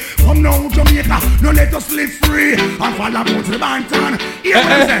Israeli. Come now Jamaica, no let us live free. And follow to the Banton.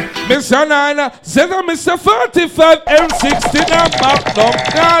 Mr. 9, said I'm Mr. 45 M60 and Magnum.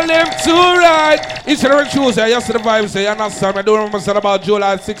 Now live to right. Each and every Tuesday, yesterday vibes, you understand? I don't remember it's all about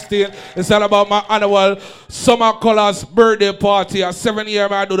July 16. It's all about my annual Summer Colors birthday party. A 7 year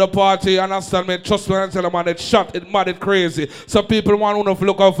I do the party. You understand me? Trust me, I tell them, man, it's shot, it's mad, it's crazy. Some people want to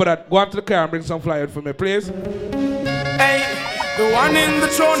look out for that. Go on to the car and bring some flyers for me, please. Hey, the one in the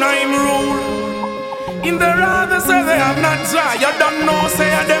throne I'm rule. In the rather say they have not Jah. You don't know, say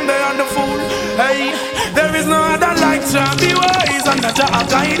them they are the fool. Hey, there is no other like Jah. Be wise and the Jah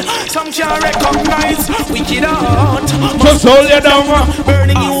guide. Some can't recognize wicked heart. Just hold you down,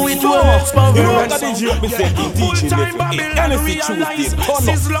 burning you with words. You know that DJ representing teaching me for Henny Tuesday.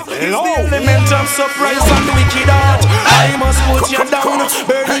 Sizzler is the element of surprise and wicked heart. I must put you down,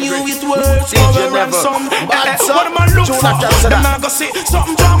 burning you with words. Over and some. What am I looking for? Them not gonna say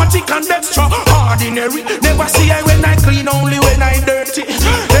something dramatic and extraordinary. Never see I when I clean, only when I dirty.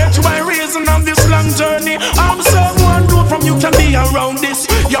 That's my reason on this long journey. I'm someone good from you can be around this.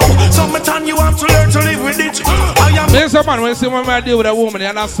 Yo, summertime you have to learn to live with it. I am. There's a man when you see when I deal with a woman, you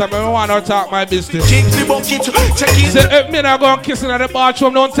understand me, I want to talk my business. Kick the bucket, check it. Say, if me not go and kissing at the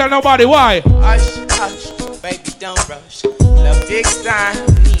bathroom, don't tell nobody why. Hush, hush, baby, don't rush. Love takes time,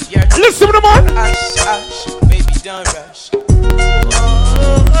 need your time. Listen to the man. Hush, hush, baby, don't rush.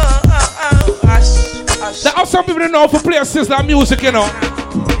 There are some people that know how to play sizzler music, you know.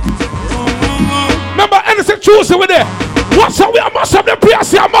 Remember, Henny Tuesday with it. What's up? We must have the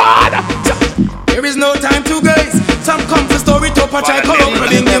place here, man. There is no time to guys. Some come for story top a try corrupt,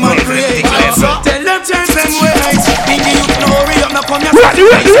 bring them and create. Tell them change them ways. Think you know hurry up, now come here. Ready.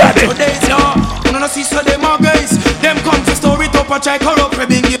 Today's y'all. You know see so them are guys. Them come for story top a try corrupt,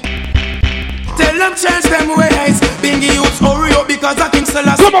 bring you. Tell them change them ways. Bring you hurry up because I think so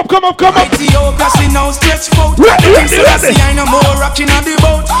last. Come up. ITO clashing now stretch out. Ready. I know more rocking on the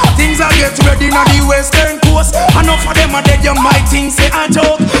boat. Things are get ready on the western coast. Enough of them are dead, you might think say a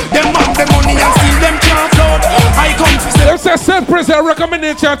joke. Them have the money and still them can't float. I come to say. Them say set president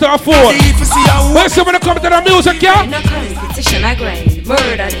recommendation to afford. When somebody come to the music, yeah? In a competition, I grind,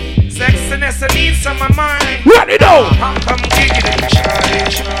 murder. Sexiness needs some of mine. Ready now. Come kick it,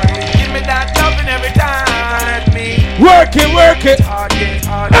 shawty. Give me that loving every time. Let me work it. Hard.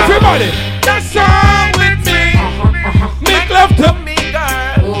 Everybody. That's all with me. Make love to me,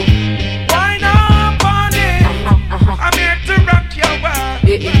 girl. Why not, bunny? I'm here to rock your world.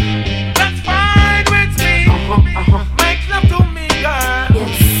 That's fine with me. Make love to me, girl.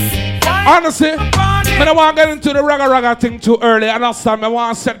 Honestly, I don't want to get into the raga thing too early. I understand. I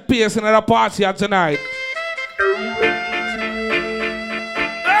want to set pace in the party here tonight.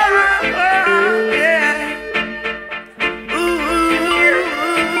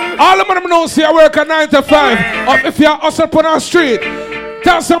 All of them know see I work at 9 to 5. Or if you're hustle up on the street,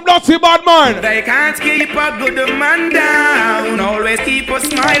 tell some dirty bad man. They can't keep a good man down. Always keep a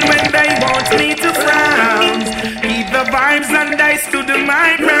smile when they want me to frown.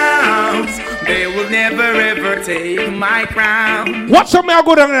 never ever take my crown. Watch how me I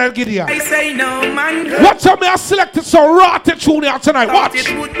go down there, Gideon. I say no man. Watch how me I selected some rotten tune here tonight. Watch.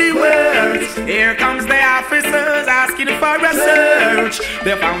 It would be worse. Here comes the officers asking for a search.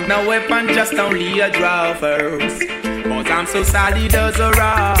 They found no weapon, just only a drawers. But I'm so solid as a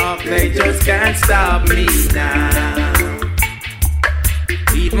rock, they just can't stop me now.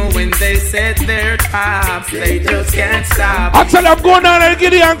 Even when they set their traps, they just can't stop. I tell you, I'm going down there,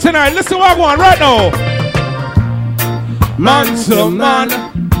 Gideon tonight. Listen what I want right now. Man to man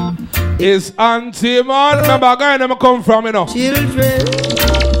is anti-man. Remember a guy never come from, you know. Children,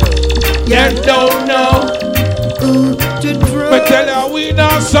 you don't know who to trust. But tell you, we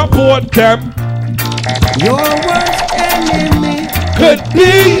not support them. Your worst enemy could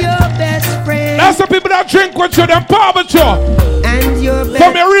be your best friend. That's the people that drink with you, them power with you. And your best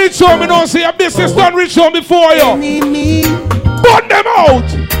from your reach home, you know, see your business done reach home before you. Burn them out.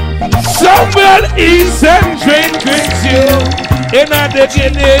 Someone eats and drink with you in a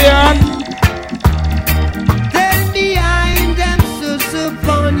Guinean. Then behind them sus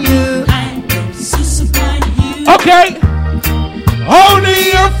upon you. Okay.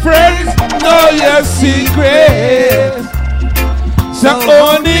 Only your friends know your secrets. So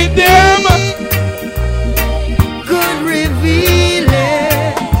only them could reveal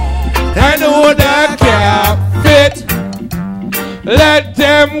it. I know that can't fit. Let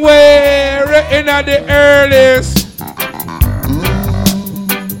them wear it in at the earliest.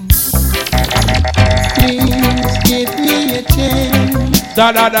 Please give me a chance.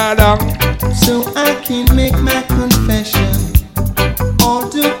 Da da da da. So I can make my confession.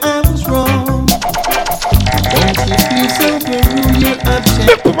 Although I was wrong, won't you please overrule your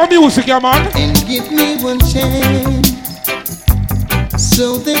objection? Put my music, yeah, man. And give me one chance,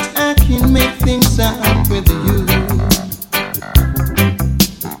 so that I can make things up with you.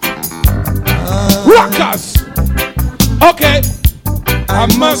 Rockers. Okay. I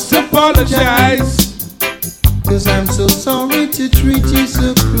must apologize. 'Cause I'm so sorry to treat you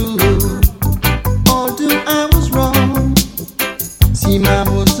so cruel. Although I was wrong, see, I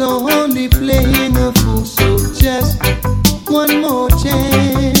was only playing a fool. So just one more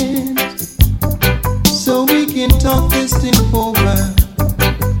chance, so we can talk this thing over.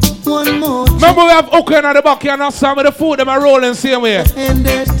 One more chance. Remember we have okra in the back here and some of the food them are rolling same way. And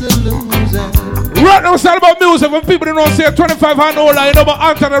there's the loser. Right now it's all about music. When people don't say 25 and older, you know about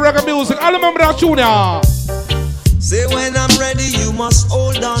enter the reggae music. I remember that tune here. Say when I'm ready, you must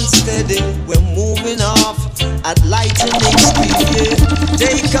hold on steady. We're moving off at lightning speed, yeah.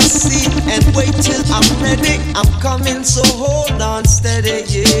 Take a seat and wait till I'm ready. I'm coming, so hold on steady,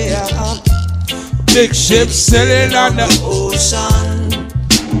 yeah. Big ships sailing on the ocean.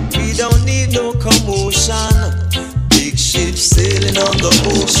 We don't need no commotion. Big ships sailing on the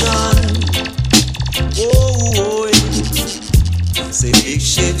ocean. Whoa, say big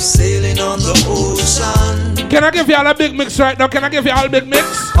ships sailing on the ocean. Can I give you all a big mix right now? Can I give you all a big mix?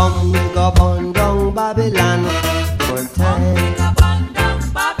 Come we go burn down Babylon one time.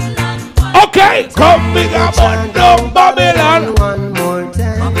 Okay, come we go burn down Babylon one more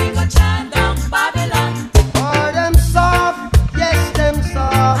time. Come we go burn down Babylon. Oh, them soft, yes, them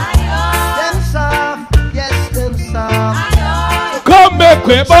soft. Them soft, yes, them soft. Come back,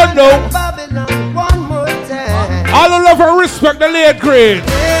 we burn down Babylon one more time. all of love and respect the late grade.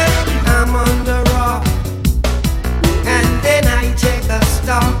 I'm on the rock, and then I take a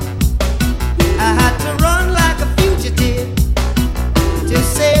stop. I had to run like a fugitive to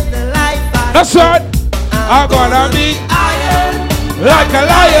save the life I That's right. I'm gonna be iron like a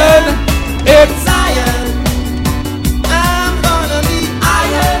lion in Zion. I'm gonna be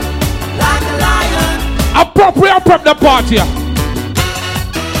iron like a lion. appropriate prep the party.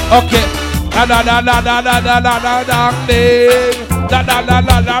 Okay. Da da da da da da da da da da da da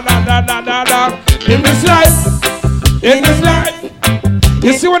da da da da da da da. In this life.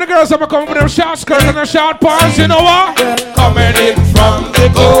 You see when the girls are coming with them short skirts and them short pants, you know what? Coming in from the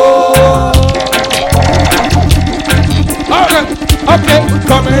goal. Okay,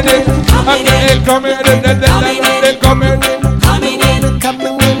 coming in, coming in from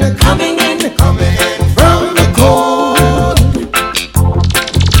the goal.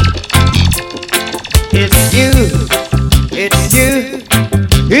 It's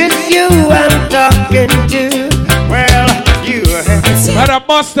you I'm talking to. Well, you Man a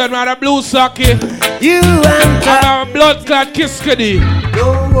busted, man a blue socky. You and a blood clot kiskady.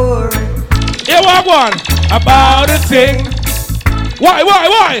 Don't worry. Here what one about a thing. Why?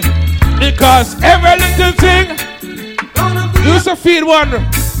 Because every little thing you used to feed one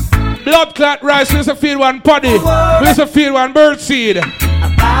blood clot rice, you used to feed one poddy, you used to feed one bird seed.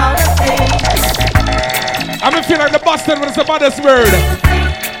 About a thing. feel like the bastard was the baddest bird.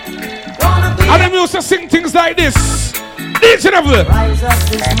 And them used to sing things like this. Each and every.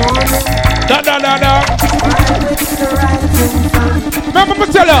 Da da da da. Remember me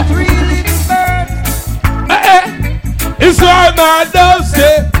tell you. It's all my love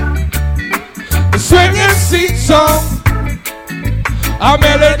say. Swinging seat song. A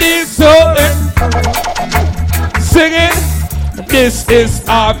melody so singing. This is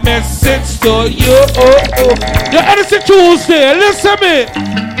our message to you. Your Henny Tuesday, listen me.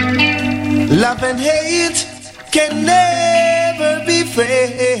 Love and hate can never be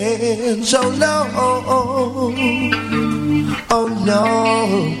friends. Oh no, oh no.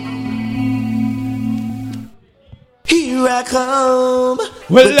 Here I come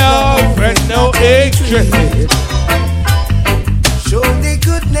with love and no hatred. Surely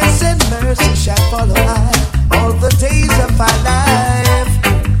goodness and mercy shall follow I all the days of my life.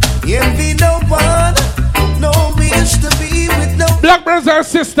 Envy no one, no wish to be with no. Black brothers and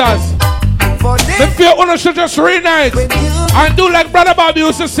sisters, the fear owner should just reunite and do like Brother Bobby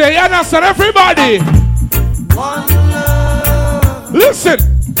used to say. You understand, everybody? One love. Listen.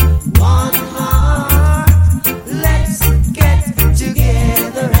 One heart. Let's get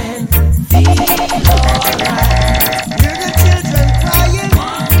together and feel alright. Hear the children crying.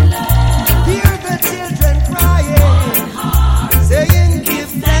 One love. Hear the children crying. One heart. Saying,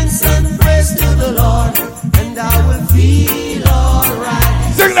 give thanks and praise to the Lord, and I will feel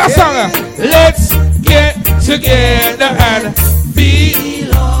alright. Sing that song. Let's get together and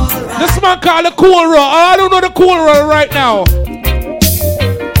feel alright. This man called the Cool Roll. I don't know the Cool Roll right now.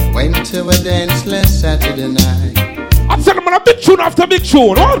 Went to a dance last Saturday night. I'm telling them a big tune after big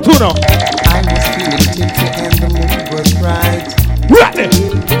tune. One tune now. I was feeling tipsy and the mood was right. Ready.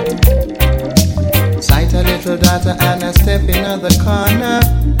 Sight a little daughter and I step in the corner.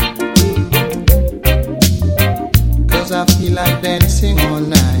 Cause I feel like dancing all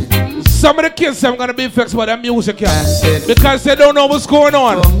night. Some of the kids are gonna be fixed by their music, yeah. Because they don't know what's going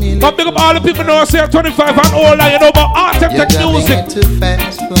on. But big up all the people know say 25 and older, you know about art and tech music. Too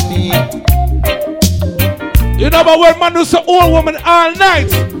fast for me. You know about when man do so old woman all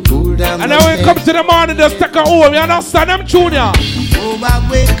night. And then when it comes to the morning, just take her home. You understand them, Junior? Oh, I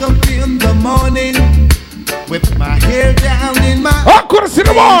wake up in the morning with my hair down in my. I couldn't see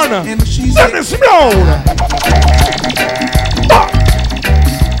the morning. And she's let it blown.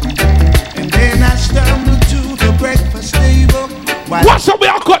 Then I stumbled to the breakfast table. What's up with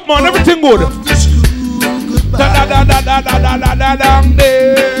your cut, man? Everything good. Da da da da da da da da da.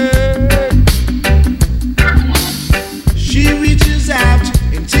 She reaches out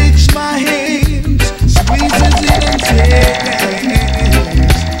and takes my hands, squeezes it and says,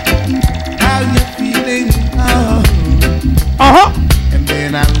 how you feeling? And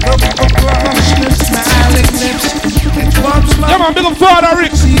then I look across the smiling lips. Yeah, man, big up Father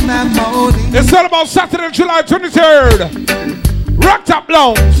Rick. It's all about Saturday, July 23rd. Rock Top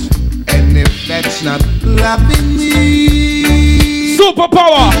Lounge. And if that's not loving me,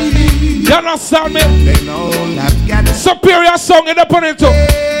 Superpower. You understand me? Then all I've got is superior song in the ponytail.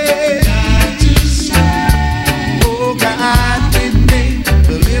 Oh God, it made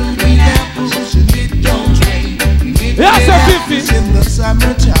the little green apples and it don't rain. Yes, sir, 50. In the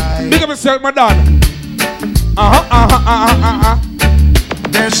summertime. Big up yourself, my dad.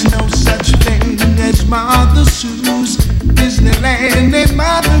 There's no such thing as Mother Sue's Disneyland and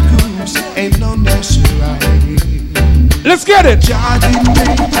Mother Goose. Ain't no nursery. Let's get it. Charging me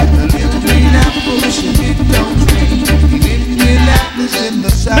the little green apples and it don't rain. Indianapolis in the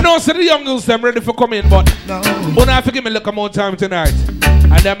summer. I know so the young girls them ready for coming, but when I forgive me look more time tonight.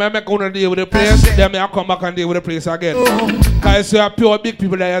 And then I make one deal with the place, then I come back and deal with the place again. Because you are pure big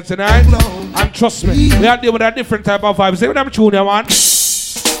people there tonight. And trust me, we are dealing with a different type of vibes. Say what I'm tuning one.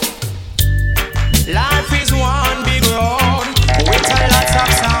 Life is one big road with a lot of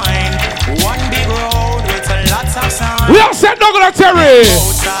sign. One big road with a lot of sign. We all said Douglas Terry.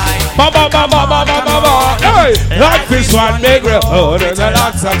 Ba ba ba ba ba ba ba ba. Hey, life is one big road with a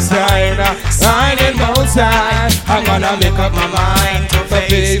lot of sign. Sign in both sides. I'm gonna make up my mind to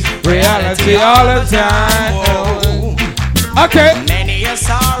face reality all the time. Okay. Many a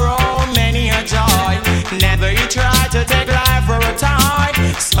sorrow, many a joy. Never you try to take life for a time.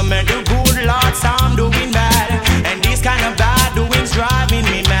 Some do good, Lord, some doing bad. And these kind of bad doings driving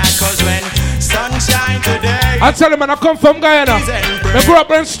me mad. Cause when sunshine today, I tell you, man, I come from Guyana. I grew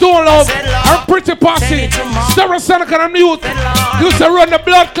up in Stone Love. I'm pretty posse. Sarah Seneca and youth. Used to run the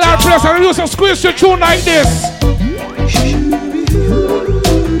blood clot place and used to squeeze your tune like this.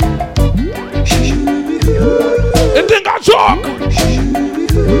 It think I joke.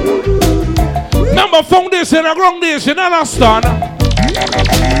 Remember, found this. this in a ground this, you understand?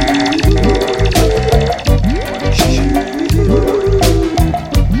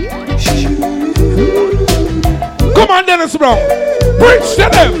 Come on, Dennis Brown. Preach to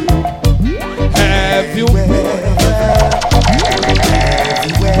them. Everywhere.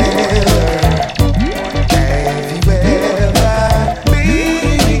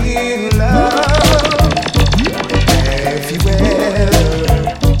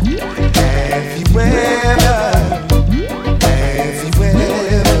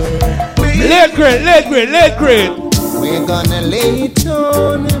 Late grade. We're gonna lay it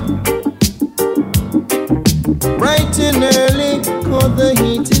on bright and early, cause the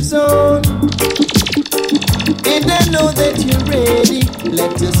heat is on. And I know that you're ready.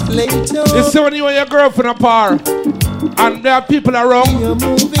 Let us lay it on. You see when you and your girlfriend apart, and there are people around,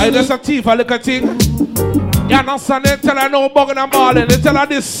 I just a thief, a little thing. You understand? They tell her no bugging and balling. They tell her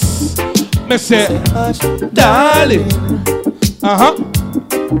this. Me say, darling.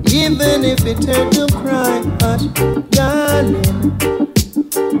 Even if it hurt to cry, hush, darling.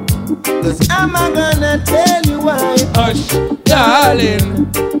 Cause I'm not gonna tell you why, hush, darling.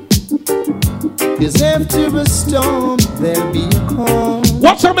 Cause after a storm, there'll be a calm.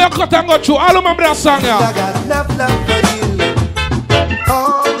 What's up, me cut and go through? I remember that song, yeah. I got enough love for you.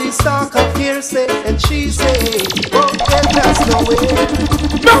 All this talk of hearsay and she say, oh, well, that's no way.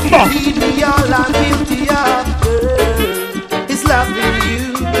 Remember. Lead me all I'm guilty of, girl. It's loving you.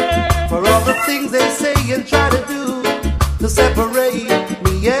 For all the things they say and try to do to separate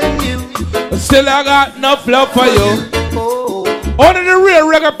me and you. Still I got enough love for you. Only the real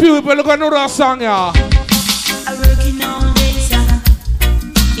reggae people look at that song, yeah. I'm working all day,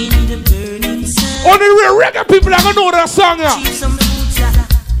 in the burning sun. Only the real reggae people are gonna know that song, yeah.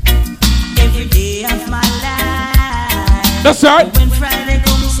 Every day of my life. That's right. When Friday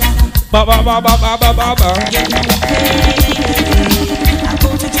comes, ba ba ba ba ba ba ba ba. Get no pay. I go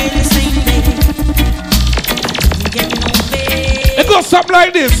to jail the same day. Get no pay. It goes something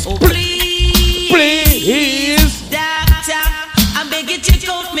like this. Oh, please, doctor, I beg you check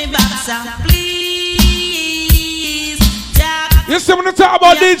out me boxer, please, doctor. You see when I talk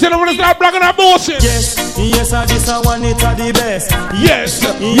about DJ, I want to start bragging that bullshit. Yes, I this I want it at the best. Yes,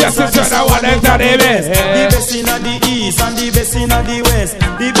 it's I want it at the best. The best in the east and the best in the west.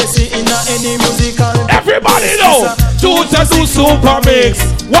 The best in any musical. Everybody know, do super mix.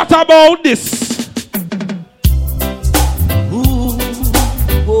 What about this?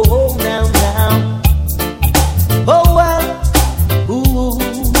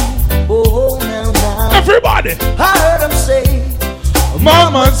 Everybody! I heard him say,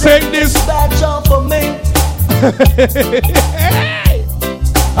 Mama, take this badge off for me.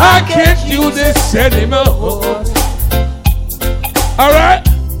 I can't do this anymore. Alright?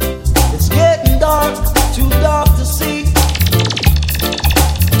 It's getting dark, too dark to see.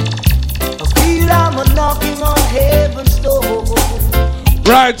 I feel I'm knocking on heaven's door.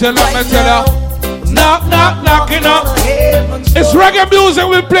 Right, tell me, tell her. Knock, knocking on heaven's door. It's reggae music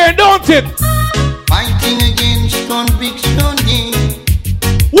we play, don't it? Fighting against conviction, yeah.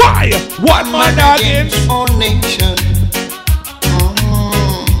 Why? One man against all nation.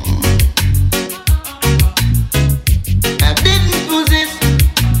 I didn't possess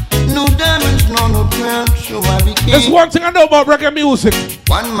no diamonds, no pearls, so I became. There's one thing I know about reggae music.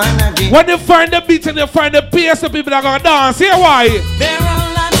 One man against. When you find the beat and you find the pace, the people are gonna dance. Hear why? There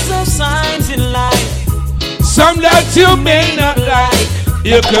are lots of signs in life. Some that you may not like.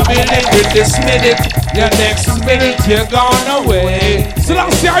 You could be living this minute, your next minute you're gone away. So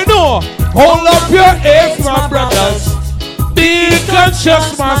that's I know. Hold up your heads, my brothers. Be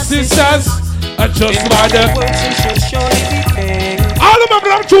conscious, my sisters. And just by the all of my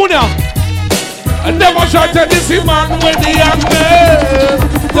black junior. I never try to this man with the young girl.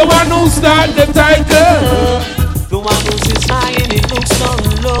 The one who start the tiger. The one who sits high and it looks so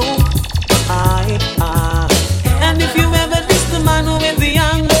low. And if you ever diss the man with the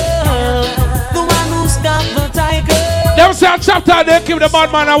young girl, the one who's got the tiger. Them say a chapter they keep the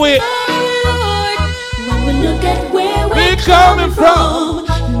bad man away. When we look at where we coming from,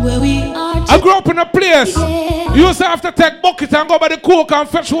 where we are. I grew up in a place. Yeah. You used to have to take bucket and go by the coke and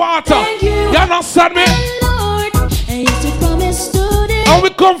fetch water. You understand me? Lord, I used to promise to them. And we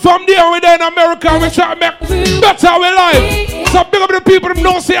come from there, we there in America, and we try to make better our life. So big up the people who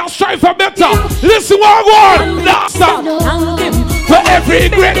don't say I strive for better. Listen what I want. That's that. For every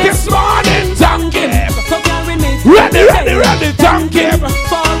greatest morning, thank him. Ready, thank him.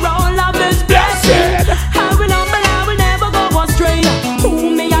 For all of his blessed. I will never go astray.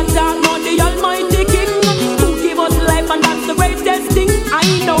 Who may I talk about the Almighty King? Who give us life and that's the greatest thing. I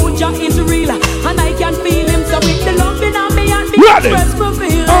know Jah is real and I can feel it.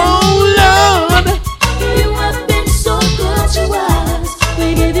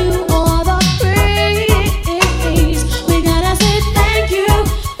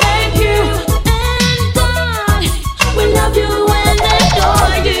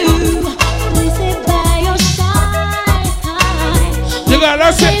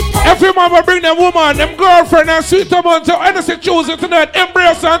 That's it. Every man will bring them woman, them girlfriend and sweet woman to anything choosing tonight.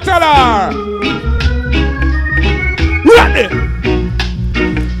 Embrace and tell her. Ready?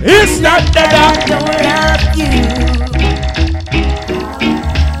 It's not that I don't love you.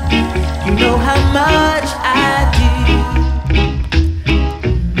 You know how much I do.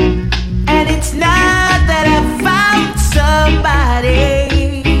 And it's not that I found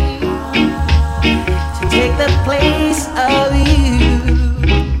somebody to take the place of you,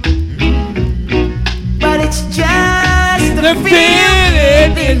 but it's just the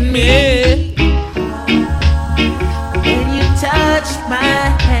feeling in me when you touch my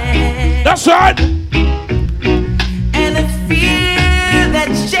hand. That's right. And the fear that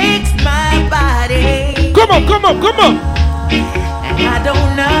shakes my body. Come on, come on, come on. And I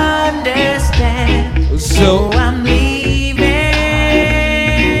don't understand. So I'm leaving.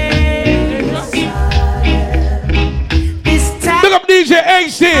 Big up DJ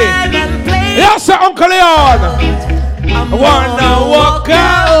HD. Yes, sir, Uncle Leon. I wanna walk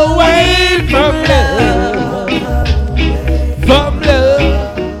away from love. From love.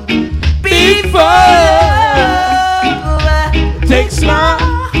 Before it takes my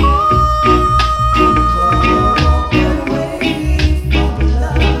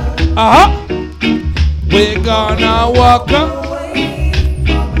we're gonna walk away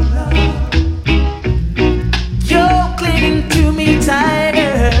from love. You're clinging to me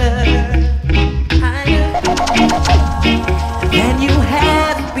tighter than you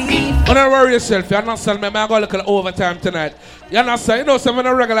have before. Don't worry yourself, you understand me? I'm going to look at overtime tonight. You understand? You know, some of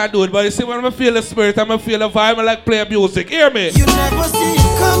the regular do it, but you see, when I feel the spirit, I feel the vibe, I like play music. Hear me? You never see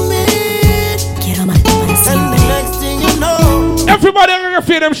it coming. And the next thing you know, everybody I'm gonna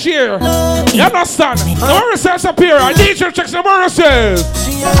feel them share. You understand? The Morrisons appear. I need you to check the Morrisons.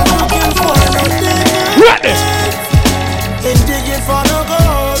 Ready? and digging for no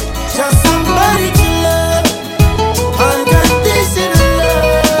gold. Just somebody to love. Unconditional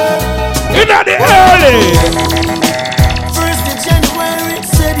love. In the early. 1st of January,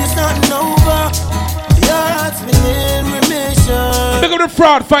 said you're starting over. Your heart's been in remission. Look at the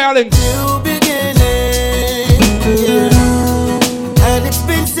fraud filing. New beginning. Yeah. And it's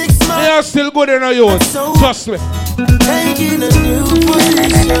been 6 months. They are still good in our youth. Trust me. Taking a new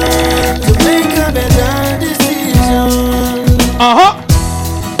position to make a better decision.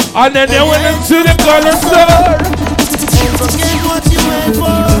 And then they went into the color store. And forget what you went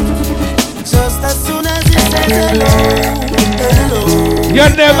for. Just as soon as you said hello, hello. You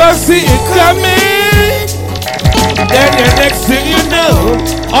never see it coming. Then the next thing you know,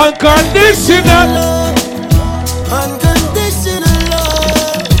 unconditional love. Unconditional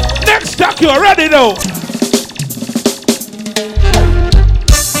love. Next track, you already know.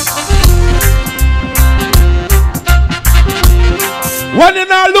 When you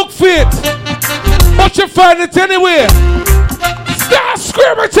now look for it, but you find it anywhere. Start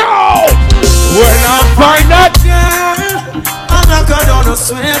screaming out. When I find that girl, I'm not gonna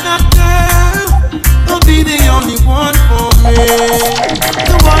swear that girl will be the only one for me.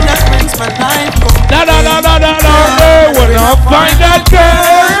 The one that makes my life go. No. When I find that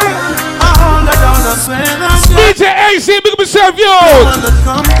girl, I'm not gonna swear that girl. DJ AC, big up yourself, yo.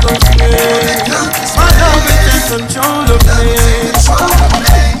 My love is in control of me.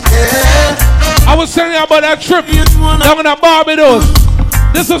 I was telling you about that trip down in Barbados.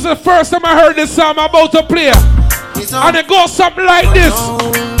 This was the first time I heard this song I'm about to play. And it goes something like this.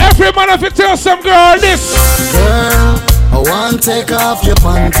 Every man if you tell some girl this. Girl, I want to take off your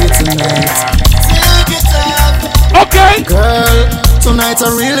panty tonight. Take it off. Okay. Girl, tonight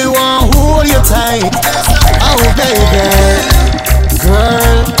I really want to hold you tight. Oh baby.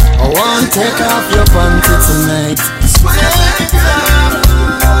 Girl, I want to take off your panty tonight.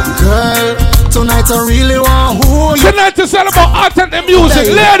 Girl, tonight I really want to hold you. Tonight is all about art and the music,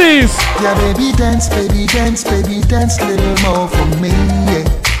 ladies. Yeah, baby dance, baby dance, baby dance, little more for me. Yeah.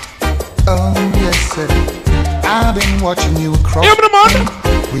 Oh yes, sir. I've been watching you across.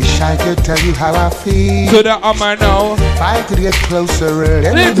 Wish I could tell you how I feel. To the I know. If I could get closer,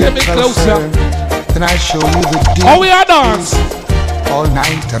 a little bit closer, then I show you the deep. Oh, we are dance. All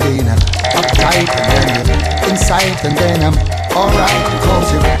night I've been uptight and then inside and then I'm alright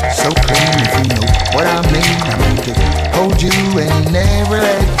because you're so clean. If you know what I mean to hold you and never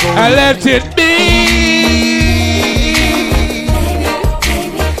let go. I let it be.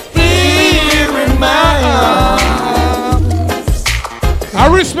 Here in my arms.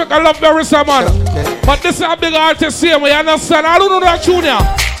 I respect, I love very man. But this is a big artist here. We understand. I don't know that junior.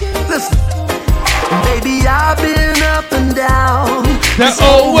 Listen. Baby, I've been up and down the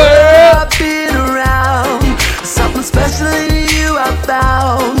whole world. I've been around. Something special in you I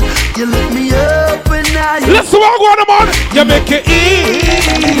bound. You lift me up when I. Listen what I want, man. You make it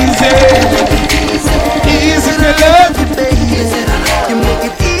easy. Easy to love you, baby. You make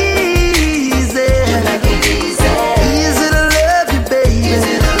it easy. Easy to love you,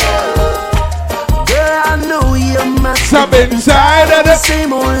 baby. Girl, I know you must Some inside of the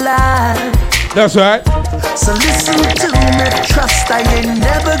same old lie. That's right. So listen to me, trust I ain't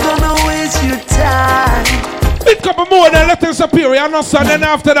never gonna waste your time. Pick up more than Latin Superior, no son. Then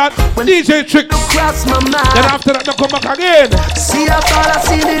after that, DJ Tricks. Cross my mind. Then after that, they come back again. See, I thought I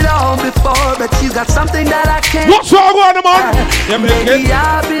seen it all before, but you got something that I can't. What's wrong with the man? You make it Baby,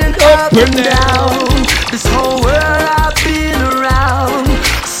 I've been up and down. This whole world I've been around.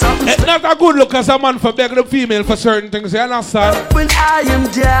 It's not a good look as a man for begging the female for certain things, you understand? When I am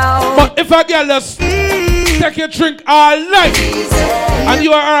down. But if a girl just take your drink all night and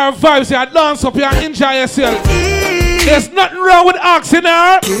you are our vibes, you dance up, you enjoy yourself. There's nothing wrong with asking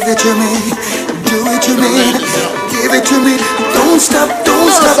her. Give it to me, do it to me, give it to me. Don't stop,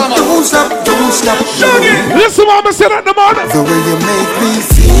 don't stop, don't stop, don't stop. Listen what I'm saying at the moment. The way you make me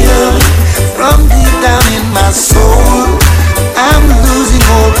feel from deep down in my soul, I'm losing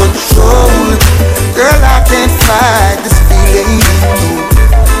all control. Girl, I can't fight this feeling.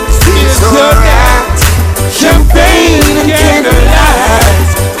 Feels so right. Champagne and candlelight.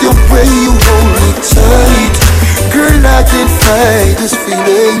 The way you hold me tight. Girl, I can't fight this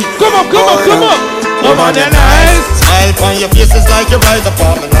feeling. Come on, come on, come on. Come on the night. Smile on your face is like you rise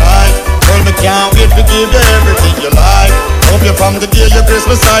upon my life. Girl, me can't wait to give you everything you like. Hope you from the day your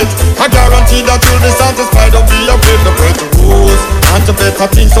Christmas sight. I guarantee that you'll be satisfied. Don't be afraid to break the rules. And to better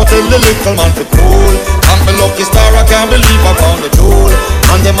things, so tell the little man to cool. I'm the lucky star, I can't believe I found the jewel.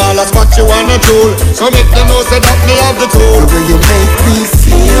 And them all ask what you wanna do. So make them know say that me have the tool. The way you make me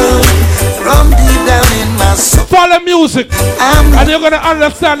feel from deep down in my soul. Follow music and you're gonna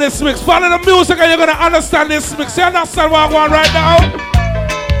understand this mix. Follow the music and you're gonna understand this mix. You understand what I want right now?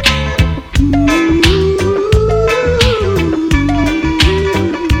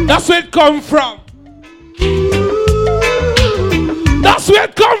 That's where it come from. That's where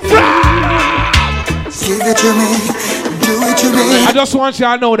it come from. Give it to me, do it to me. I just want you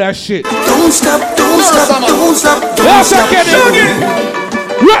to know that shit. Don't stop, don't stop, don't stop, don't Yes, stop. I get it.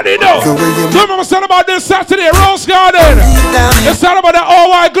 Ready now. Remember I said about this Saturday, Rose Garden. It's all about the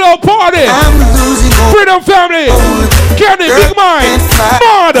all-white glow party. Freedom Family. Kenny, Big Mind.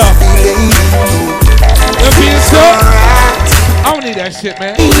 Murder. You feel so? I don't need that shit,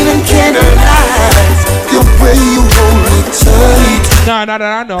 man. The way you hold me tight. Nah,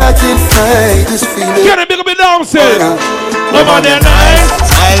 I know. I can't fight this feeling. Kenny, big up your down, say. Come on the night.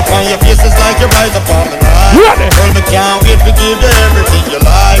 Smile on your face is like you rise upon my life. Girl, me can't wait to give you everything you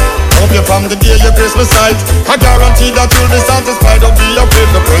like. Hope you from the day your Christmas sight. I guarantee that you'll be satisfied. Don't be afraid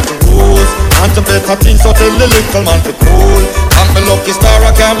to break the rules. And to better things, so tell the little man to cool. I'm the lucky star, I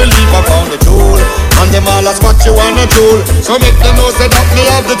can't believe I found the jewel. And them all ask what you wanna do. So make them know say that me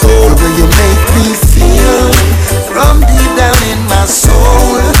have the tool. The way you make me feel from deep down in my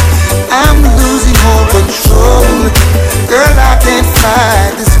soul, I'm losing all control. Girl, I can't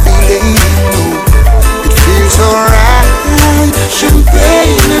fight this feeling. It feels alright.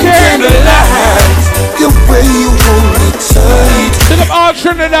 Champagne and candlelight. The way you hold me tight. Big up all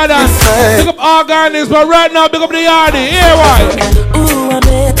Trinidadans. Big up all Ghanaians. But right now, big up the Yardy. Here, why? Ooh, I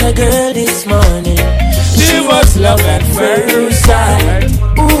met a girl this morning. She was love at first sight.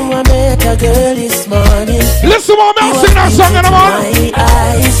 Ooh, I met a girl this morning. Listen what I'm singing that song in the morning. I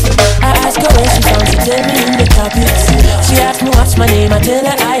asked her where she from, she tell me in the topics. She asked me what's my name, I tell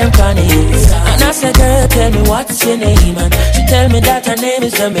her I am Connie. And I said, girl, tell me what's your name. And she tell me that her name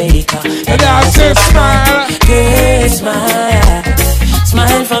is Jamaica. And I said, smile. Girl, smile.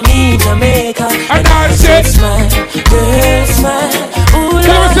 Smile for me, Jamaica. And I said, smile. Girl, smile. Ooh,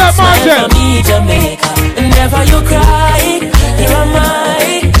 Lord, smile for me, Jamaica. Never you cry, here am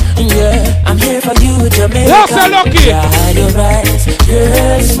I. Yeah, I'm here for you, Jamaica. That's so lucky. Dry your eyes,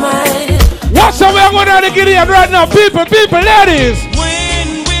 girl, smile. What's the way I'm going to get in right now? People, ladies.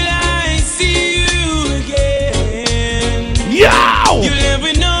 When will I see you again? Yo! You'll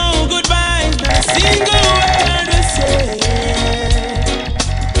never know goodbye. Not a single word to say.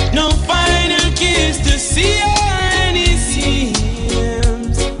 No final kiss to see or any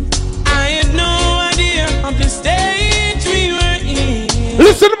seams. I had no idea of the stage we were in.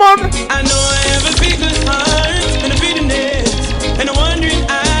 Listen, man. I know I have a big heart and a bitterness and a wandering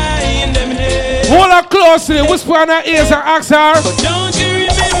eye and emptiness. Hold her closely, whisper in her ears and ask her. But don't you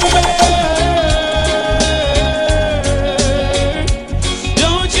remember?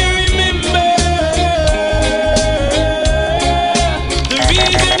 Don't you remember?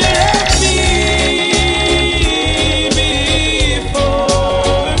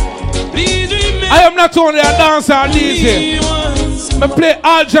 not only a dancer and DJ. I play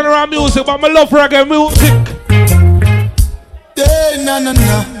all genre music, but I love reggae music. Day na na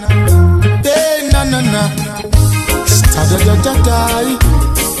na, day na na na. Sta-da-da-da-da,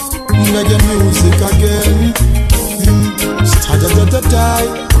 reggae music again. Sta-da-da-da-da.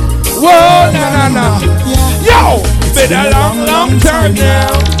 Whoa, na na na. Yo, been a long, long time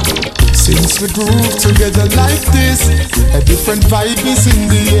now. Since we grew together like this, a different vibe is in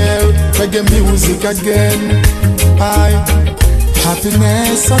the air. Reggae music again.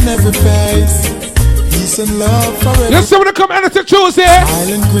 Happiness on every face. Peace and love forever. Let's see when they come Henny Tuesday. Smile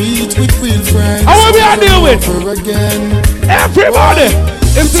and greet with real friends. How are we are dealing with? Again. Everybody.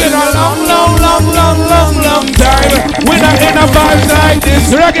 It's been a long, long, long, long, long, long time. We're not in a vibe like this.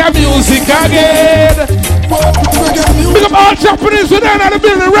 Reggae music again. Big up all Japanese with them in the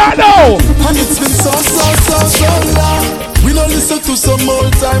building right now. And it's been so long. We don't listen to some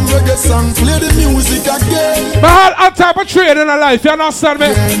old time reggae song. Play the music again. I had all type of trade in my life, you understand me?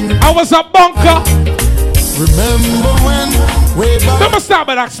 I was a bunker. Remember when? Way back. Let me start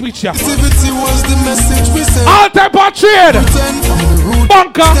by that speech, yeah. Activity was the message we sent. All type of trade.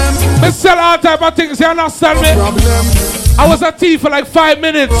 Bunker. Me sell all type of things, you understand me? I was a thief for like 5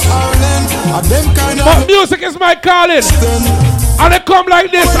 minutes. But music is my calling. And they come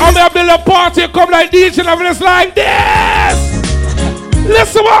like this. I'm going to build a party. Come like DJ and it's like this.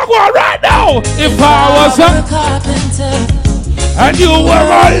 Listen what I want right now. If I was a carpenter and you were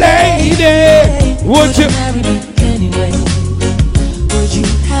a lady, would you marry me anyway? Would you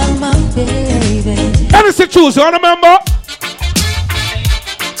have my baby? Henny Tuesday, you remember?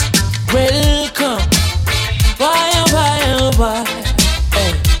 Welcome. Why?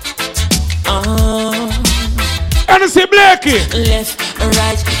 Henny Blakey. Left and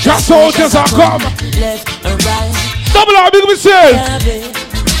right. Just soldiers are come. Left and right. Double R, big myself.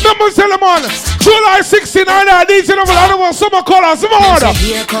 Number tell them on. July 16, I DJ number. I don't want summer colors, some order.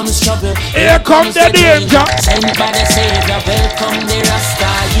 Here comes trouble. Here comes the danger. Sent by the Savior, welcome the Rasta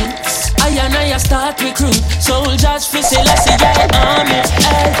youths. I start recruit soldiers for Selassie army.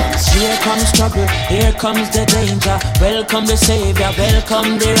 Here comes trouble, here comes the danger. Welcome the Savior,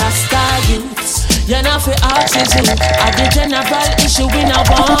 welcome the Rasta youths. You're not for oxygen. At the general issue in a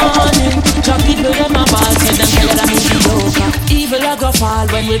warning. Drop people them a ball, say them tell them mediocre. Evil a go fall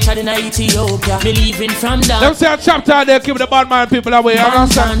when we tried in Ethiopia. Believing from down. Them say a chapter there keep the bad man people away. You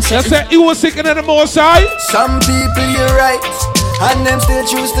understand? They say he was sick in the most high. Some people you're right, and them still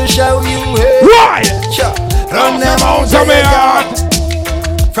choose to show you hate. Right! From them out of my heart.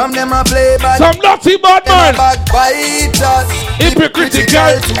 From them I play bad. Some naughty bad man. Backbiters.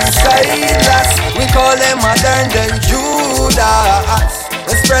 Hypocritical. Sideless. We call them modern day Judas.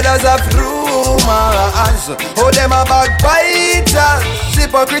 The spreaders of rumors. Oh, them a backbiters.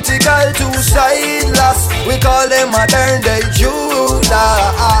 Hypocritical to sideless. We call them modern day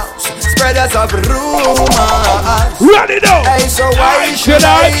Judas. Spreaders of rumors. Ready now. Hey, so why should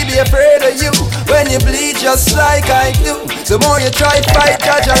I be afraid of you when you bleed just like I do? The more you try to fight,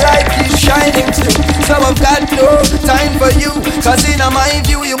 judge your light keeps shining through. So I've got no time for you, cause in my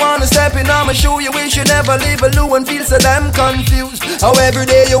view you wanna step in on my shoe. You wish you never leave a loo and feel so damn confused. How every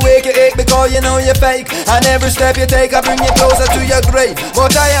day you wake you ache because you know you're fake, and every step you take I bring you closer to your grave.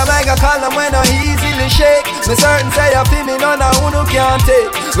 But I am like a column when I easily shake. Me certain say I feel me none of who no can't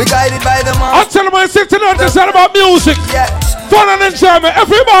take. We guided by the man. I'll tell them when it's sitting on this all about music. Yes. Fun and enjoyment,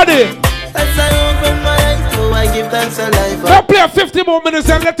 everybody. As I open my eyes, so I give thanks a life. Now play 50 more minutes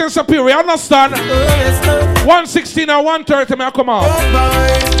and let us appear. You understand? 116 and 130 may I come out.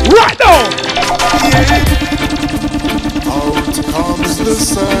 Right now! Out comes the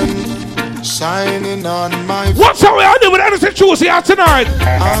sun, shining on my. What's how we are doing with Henny Tuesday here tonight?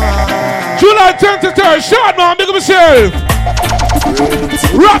 July 23rd, short man, big up yourself.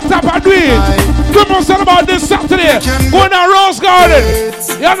 Rock up and do it. Good more said about this Saturday. Going to Rose Garden.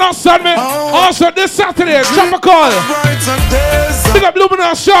 You understand me? Also this Saturday, Tropical. Big up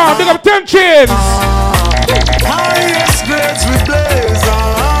Luminous Shaw, big up 10 Chains. Highest grades we blaze.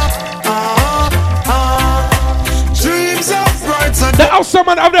 Dreams of brighter. The house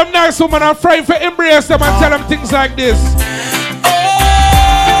someone of them nice women are afraid for embrace them and tell them things like this.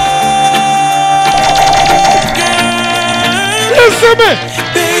 Listen me,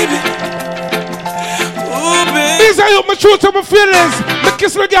 baby. Oh, baby. These are you, my truth and my feelings. The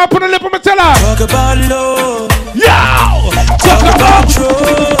kiss me girl, put a lip on my tell her. Talk about love. Yo! Talk about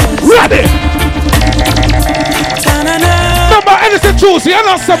trust. Ready! Remember anything Tuesday, you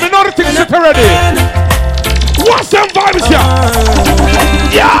know something, know the things that are ready. What's them vibes here?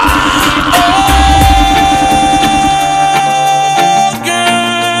 Yeah!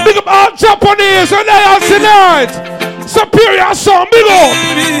 Big up all Japanese and tonight. Superior song, big up.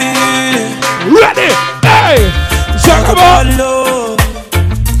 Ready? Hey. Talk about love.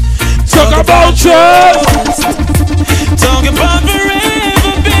 Talk about trust. Talk about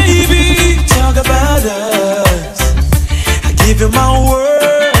forever, baby. Talk about us. I give you my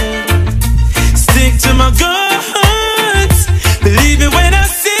word. Stick to my guns. Believe me when I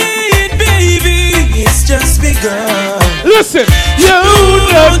say it, baby. It's just begun. Listen, you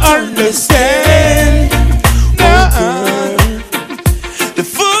don't understand. The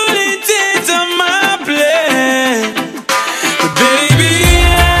full intent of my plan. But baby,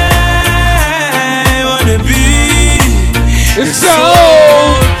 I wanna be the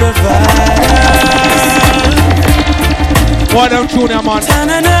sole provider. What them junior, man?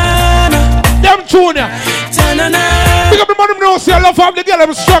 Them junior. Pick up the man who knows you love him. The girl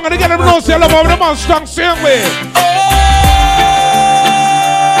them strong and the girl them knows you love him. The man strong same way.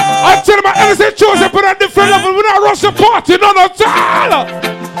 I tell them, anything chosen, put on different level. We don't rush the party, no time.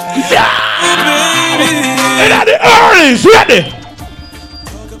 Yeah! And at the earlies, ready?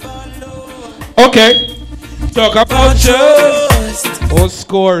 Okay. Talk about trust. Oh,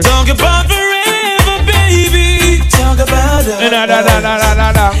 scores. Talk about forever, baby. Talk about us.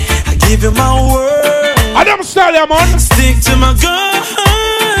 I give you my word. I don't style you, man. Stick to my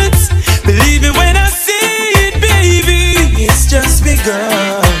guns. Believe me when I say it, baby. It's just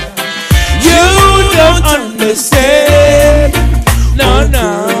begun. You don't understand. No.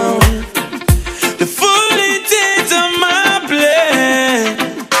 The full intent of my plan.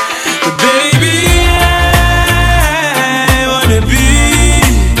 But baby, I wanna be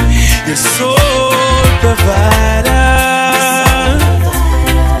your sole provider.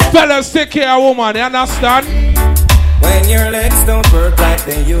 Fellas, take care of woman, you understand? When your legs don't work like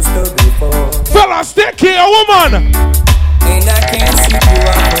they used to before. Fellas, take care of woman. And I can't sweep you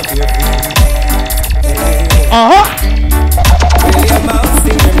off of your feet. Uh-huh. Will your mouth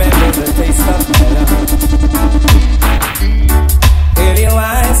still remember the taste of my love? Will your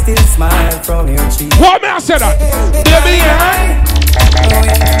eyes still smile from your cheek? What may I say that? Baby, yeah.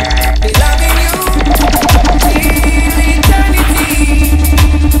 Be loving you till eternity.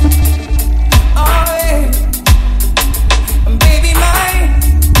 Oh, yeah. Baby, my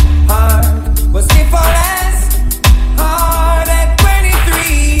heart was stiff all as hard at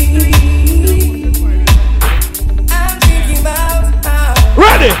 23. I'm thinking about how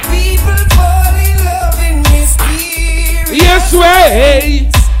ready. People fall in love in mysterious yes way.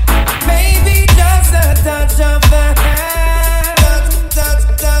 Maybe just a touch of the hand. Touch.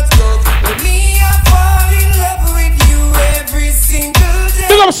 With me, I fall in love with you every single day.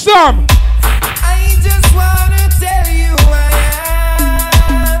 Pick up some. I just wanna tell you I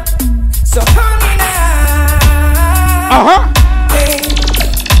am. So honey now. Uh-huh. Hey.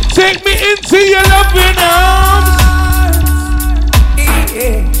 Take me into your loving arms.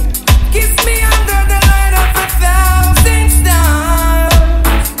 Yeah. Kiss me under the light of 1,000 stars.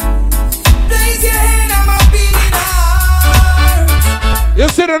 Place your hand on my beating heart. You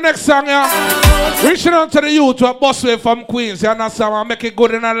see the next song, yeah? Reaching out to the youth who are busway from Queens, you understand? And make it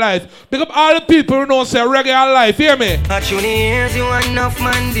good in our life. Pick up all the people who know say reggae our life, hear me? At your ears, you want enough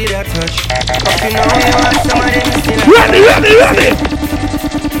man did a touch. But you know you want some of them still. Ready.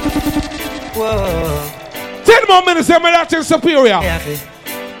 Whoa. 10 more minutes, and we're not in Superior.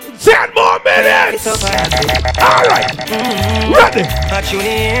 10 more minutes. Alright. Ready. At your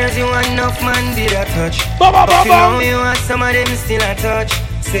ears, you want enough man did a touch. But you know you want some of them still a touch.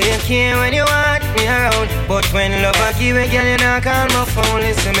 Say you care when you want me around, but when love a give a girl, you not call my phone.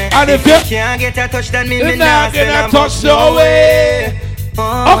 Listen me. And if you can't get a touch, that mean me not get a touch no way.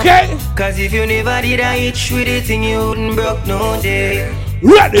 Okay. Cause if you never did a itch with it, thing you wouldn't broke no day.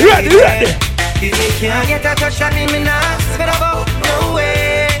 Ready. If you can't get a touch, that mean me not spit about no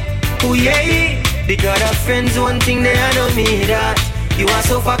way. Oh yeah. Because of friends, one thing they don't me that. You are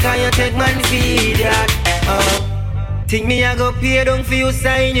so fuck and you take man feed that. Think me I go pay down for you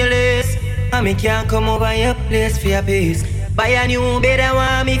sign your list. And me can't come over your place for your peace. Buy a new bed I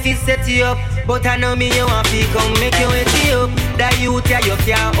want me fi set you up. But I know me you want fi come make you wet you up. That youth yeah you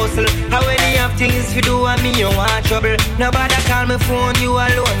can't hustle. How when you have things to do and me you want trouble. Nobody call me phone you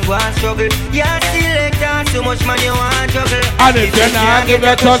alone go and struggle. You selector so much man you want trouble. And if you not give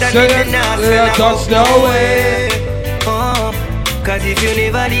a touch, touch no way. Cause if you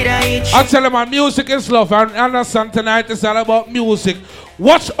never did a itch. I tell them my music is love, and understand tonight is all about music.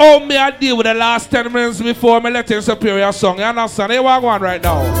 Watch how me I deal with the last 10 minutes before me let in Superior song. You understand? Here we go on right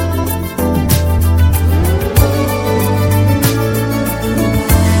now.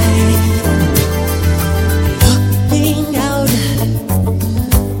 Looking out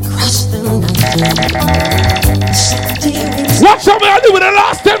across the mountain. with the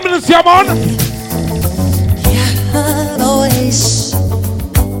last 10 minutes, yeah, man. Always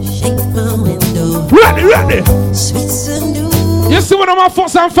shake my window. Ready. Sweet seduce. You see one of my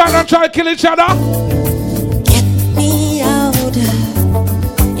fuss and fight and try to kill each other? Get me out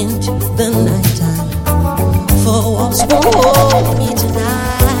into the nighttime. For walks won't me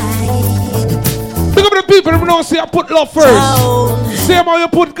tonight. Look at the people who don't say I put love first. Same how you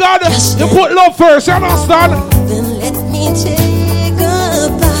put God, you put love first, you understand? Then let me take a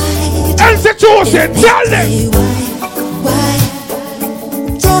bite. Institution, tell them. Why?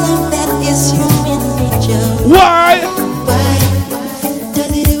 Tell them that it's human nature. Why? Does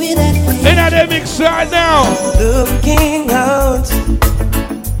it do it that way? In the mix right now. Looking out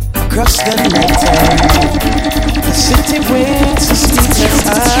across the nighttime, the city winds the streets are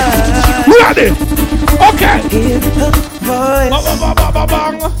high. Ready? Okay. Hear her voice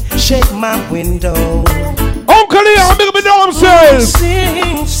shake my window. Uncle Leon, big up the downstairs.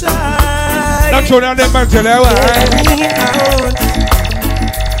 Sing side. That's what I'm going to tell you. Out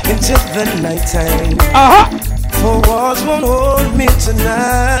into the nighttime. For walls won't hold me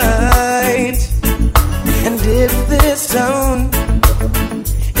tonight. And if this town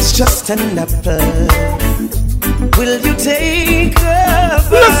is just an apple, will you take a bite?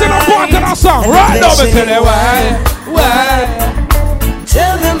 Listen to part of that song right now, me tell you why.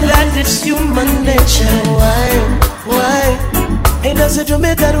 Tell them that it's human nature. Why? Hey, does it do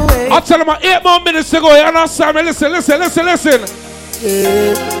me that way? I'll tell them 8 more minutes to go. You understand me? Listen.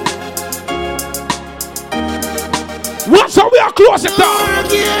 What's how we are close it down?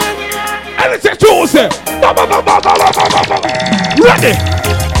 Anything Tuesday. Ready?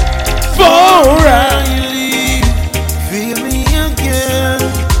 For feel me again.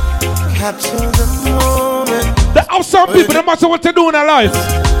 Capture the moment. There are some people, no matter what they do in their life.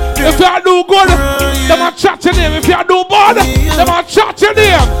 If you do good, they might chat your name. If you do bad, they might chat your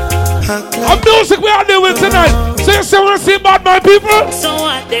name. And music we are doing tonight. So you say we see bad my people? So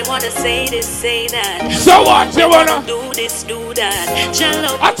what they wanna say this, say that. So what you wanna do this, do that.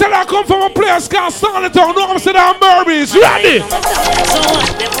 Jello. I tell you I come from a place called Starletown, no Amsterdam Burbies. Ready? So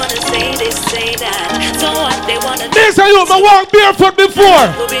what they wanna say this, say that. So what they wanna do. This I used to walk barefoot before.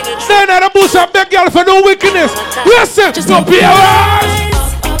 Then I bush a big girl for no wickedness. Listen, just don't be around.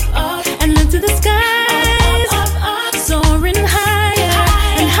 And into the skies, soaring higher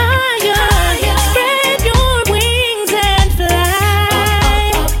and higher. Spread your wings and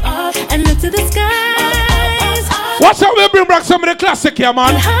fly. And into the skies. Watch how we bring back some of the classic here,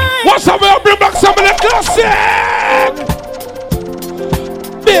 man. Watch how we bring back some of the classic.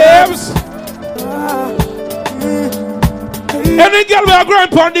 Babes. Any girl with a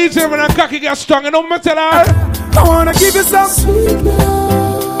grandpa needs him when a cocky gets strong, you know what I tell her? I wanna give you some sweet love.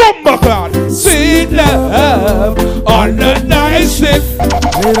 Bumbleclad, sweet love on the night shift.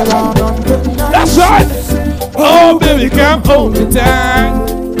 That's right. Oh, baby, come hold me down.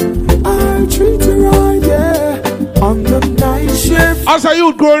 I'll treat you right, yeah, on the night shift. As a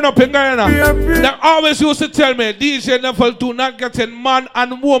youth growing up in Guyana, they always used to tell me, DJ never do not get in man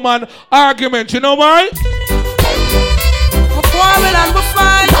and woman argument. You know why? We're quarrel and we're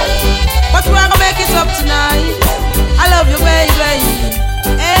fight, but we're gonna make it up tonight. I love you, baby.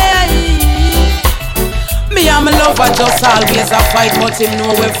 Hey. Me and my lover just always a fight, but him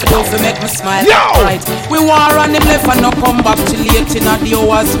know where to do to make me smile. Right. We war on him left and not come back till late in the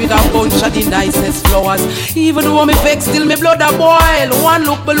hours with a bunch of the nicest flowers. Even though me vex, still me blood a boil. One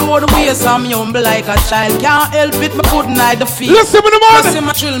look below the waist and me humble like a child. Can't help it, me couldn't hide the feel. Listen to the man. See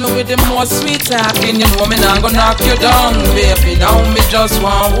me thrill me with the more sweet talking. You know me not gonna knock you down, baby. Now me just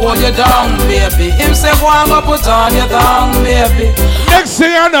want hold you down, baby. Him say go and go put on your down, baby. Next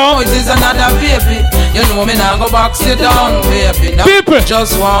thing I know, it is another baby. You know me not go box you down, baby. Now people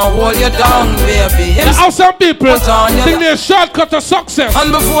just want hold you down, baby. There are some people think they're shortcut to success.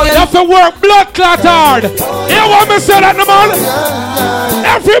 And before you have to work blood clot hard. You want me to say that, man?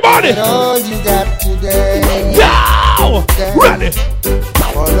 Everybody. All you got today. Now, ready.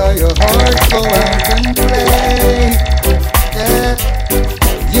 Follow your heart, go out and play. Yeah.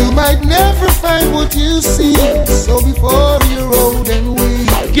 You might never find what you see, so before you're old and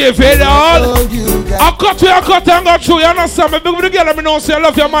weak, give it all. I cut you, I cut and go through. You understand me? Big with the girl, let me know say I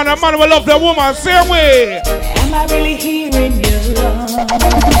love your man, and man will love the woman same way. Am I really hearing you?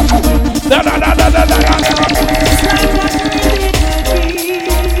 Da da da da da da da.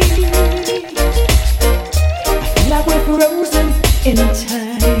 I feel like we're frozen in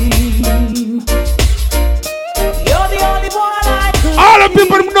time. You're the only one I could. All the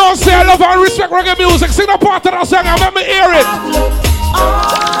people know say I love and respect reggae music. Sing a part of that song and let me hear it.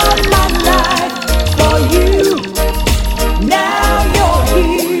 All my life for you. Now you're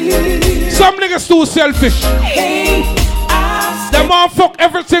selfish. Them all fuck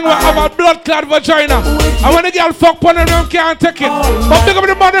everything will have a blood clot vagina. And when the girl fuck one of them can't take it. But big up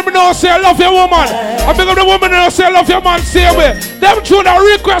the man, them know say I love your woman. And big up the woman, know say I love your man, same way. Them tune a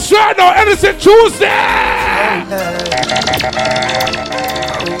request right now, Henny Tuesday.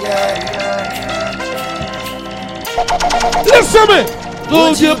 Listen to me.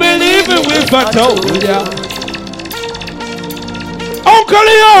 Would you believe it if I told ya? Uncle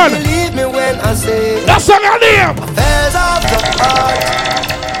Leon! Believe me when I say that's song I name! Affairs of the heart,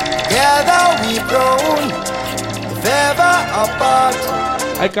 together we've grown, if ever apart.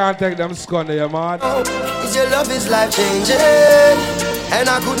 I can't take them scone, you man. Is your love is life changing, and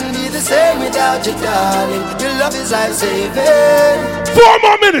I couldn't be the same without you, darling. Your love is life saving. 4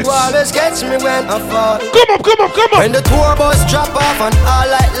 more minutes. You always catch me when I fall. Come up. When the tour bus drop off and all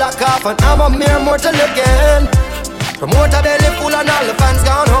light lock off, and I'm a mere mortal again. Promoter belly full and all the fans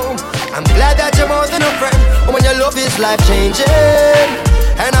gone home. I'm glad that you're more than a friend. And when your love is life changing,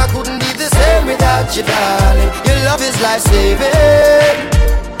 and I couldn't be the same without you, darling. Your love is life saving.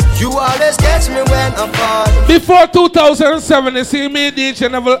 You always catch me when I fall. Before 2007, you see me DJ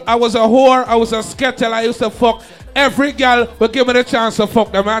Neville, I was a whore, I was a skettle, I used to fuck every girl would give me the chance to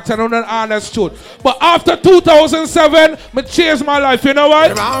fuck them. I tell you the honest truth. But after 2007, me changed my life, you know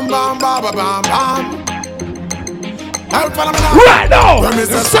what? Right now,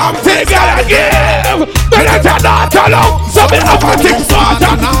 something gotta give. Better not alone. Something up a thing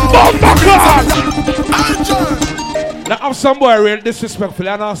smarter. Now I'm somewhere real disrespectful,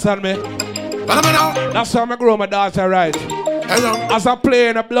 you understand me? That's how I grow my daughter right. As I play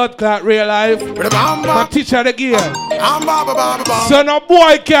in a blood clot real life, my teacher the game. So no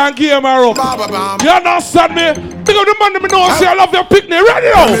boy can't give me a rope. You understand me? Because the man me know say I love your picnic. Ready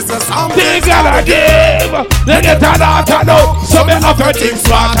now? They gotta give. They get a daughter now. So me have your things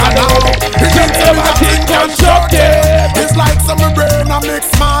smarter now. Just everything constructive. It's like some brain I make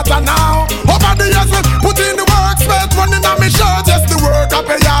smarter now. Over the years we put in the work, spent running on me shirt. Just the work I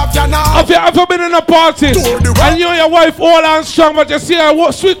pay off you now. Have you ever been in a party and you and your wife all and strong, but you see a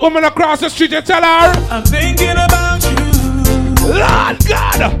sweet woman across the street, you tell her I'm thinking about you, Lord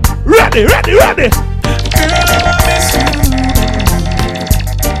God. Ready. girl, I miss you.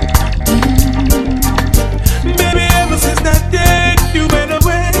 Baby, ever since that day you went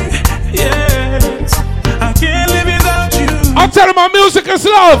away, yes, I can't live without you. I tell you my music is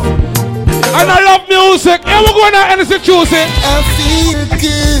love, and I love music. And we're going to Henny Tuesday. I feel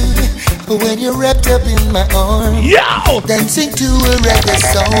good when you're wrapped up in my arms, dancing to a reggae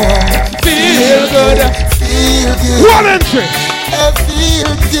song. Feel good. One entry. I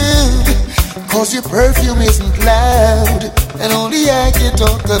feel good, cause your perfume isn't loud, and only I can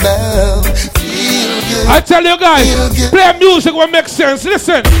talk about. Feel good. I tell you guys, play music what makes sense.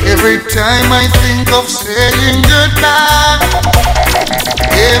 Listen. Every time I think of saying goodbye,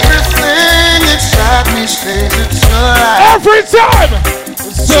 everything inside me says it's alright. Every time.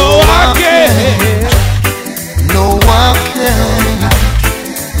 So I can. No, I can.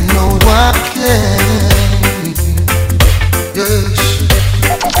 No, I can.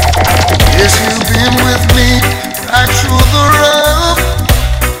 Yes, you've been with me right through the rough,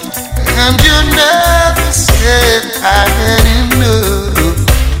 and you never said I had enough.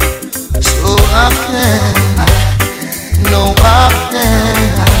 So I can. No, I can.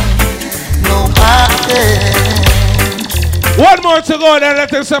 No, I can. One more to go, then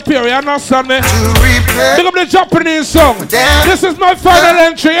let it disappear. You understand me? Pick up the Japanese song. This is my final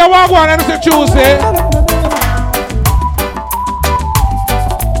entry. I want one, and it's a Tuesday.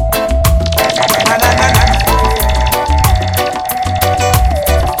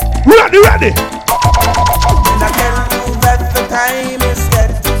 Ready. And I tell you that the time is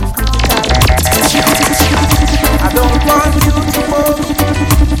getting critical. I don't want you to worry,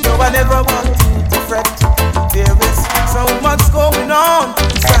 no, I never want you to fret. There is so much going on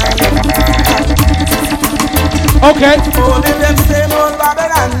inside. Okay. Only them same old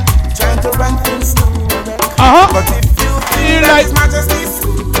Babylon trying to run things to the wreck. But if you feel like His Majesty's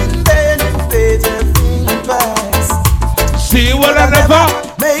sleeping, then invade every advice. See what I never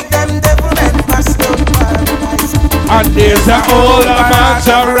make them devil and pass your paradise. And there's an older man,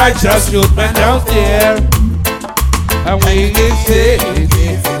 some righteous youth man out there, and we can say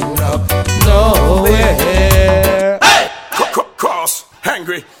it's up nowhere. Hey! Cross,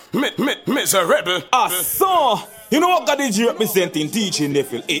 angry, miserable. So, you know what God is representing, teaching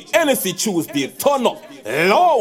Neville? Henny Tuesday, turn up, loud.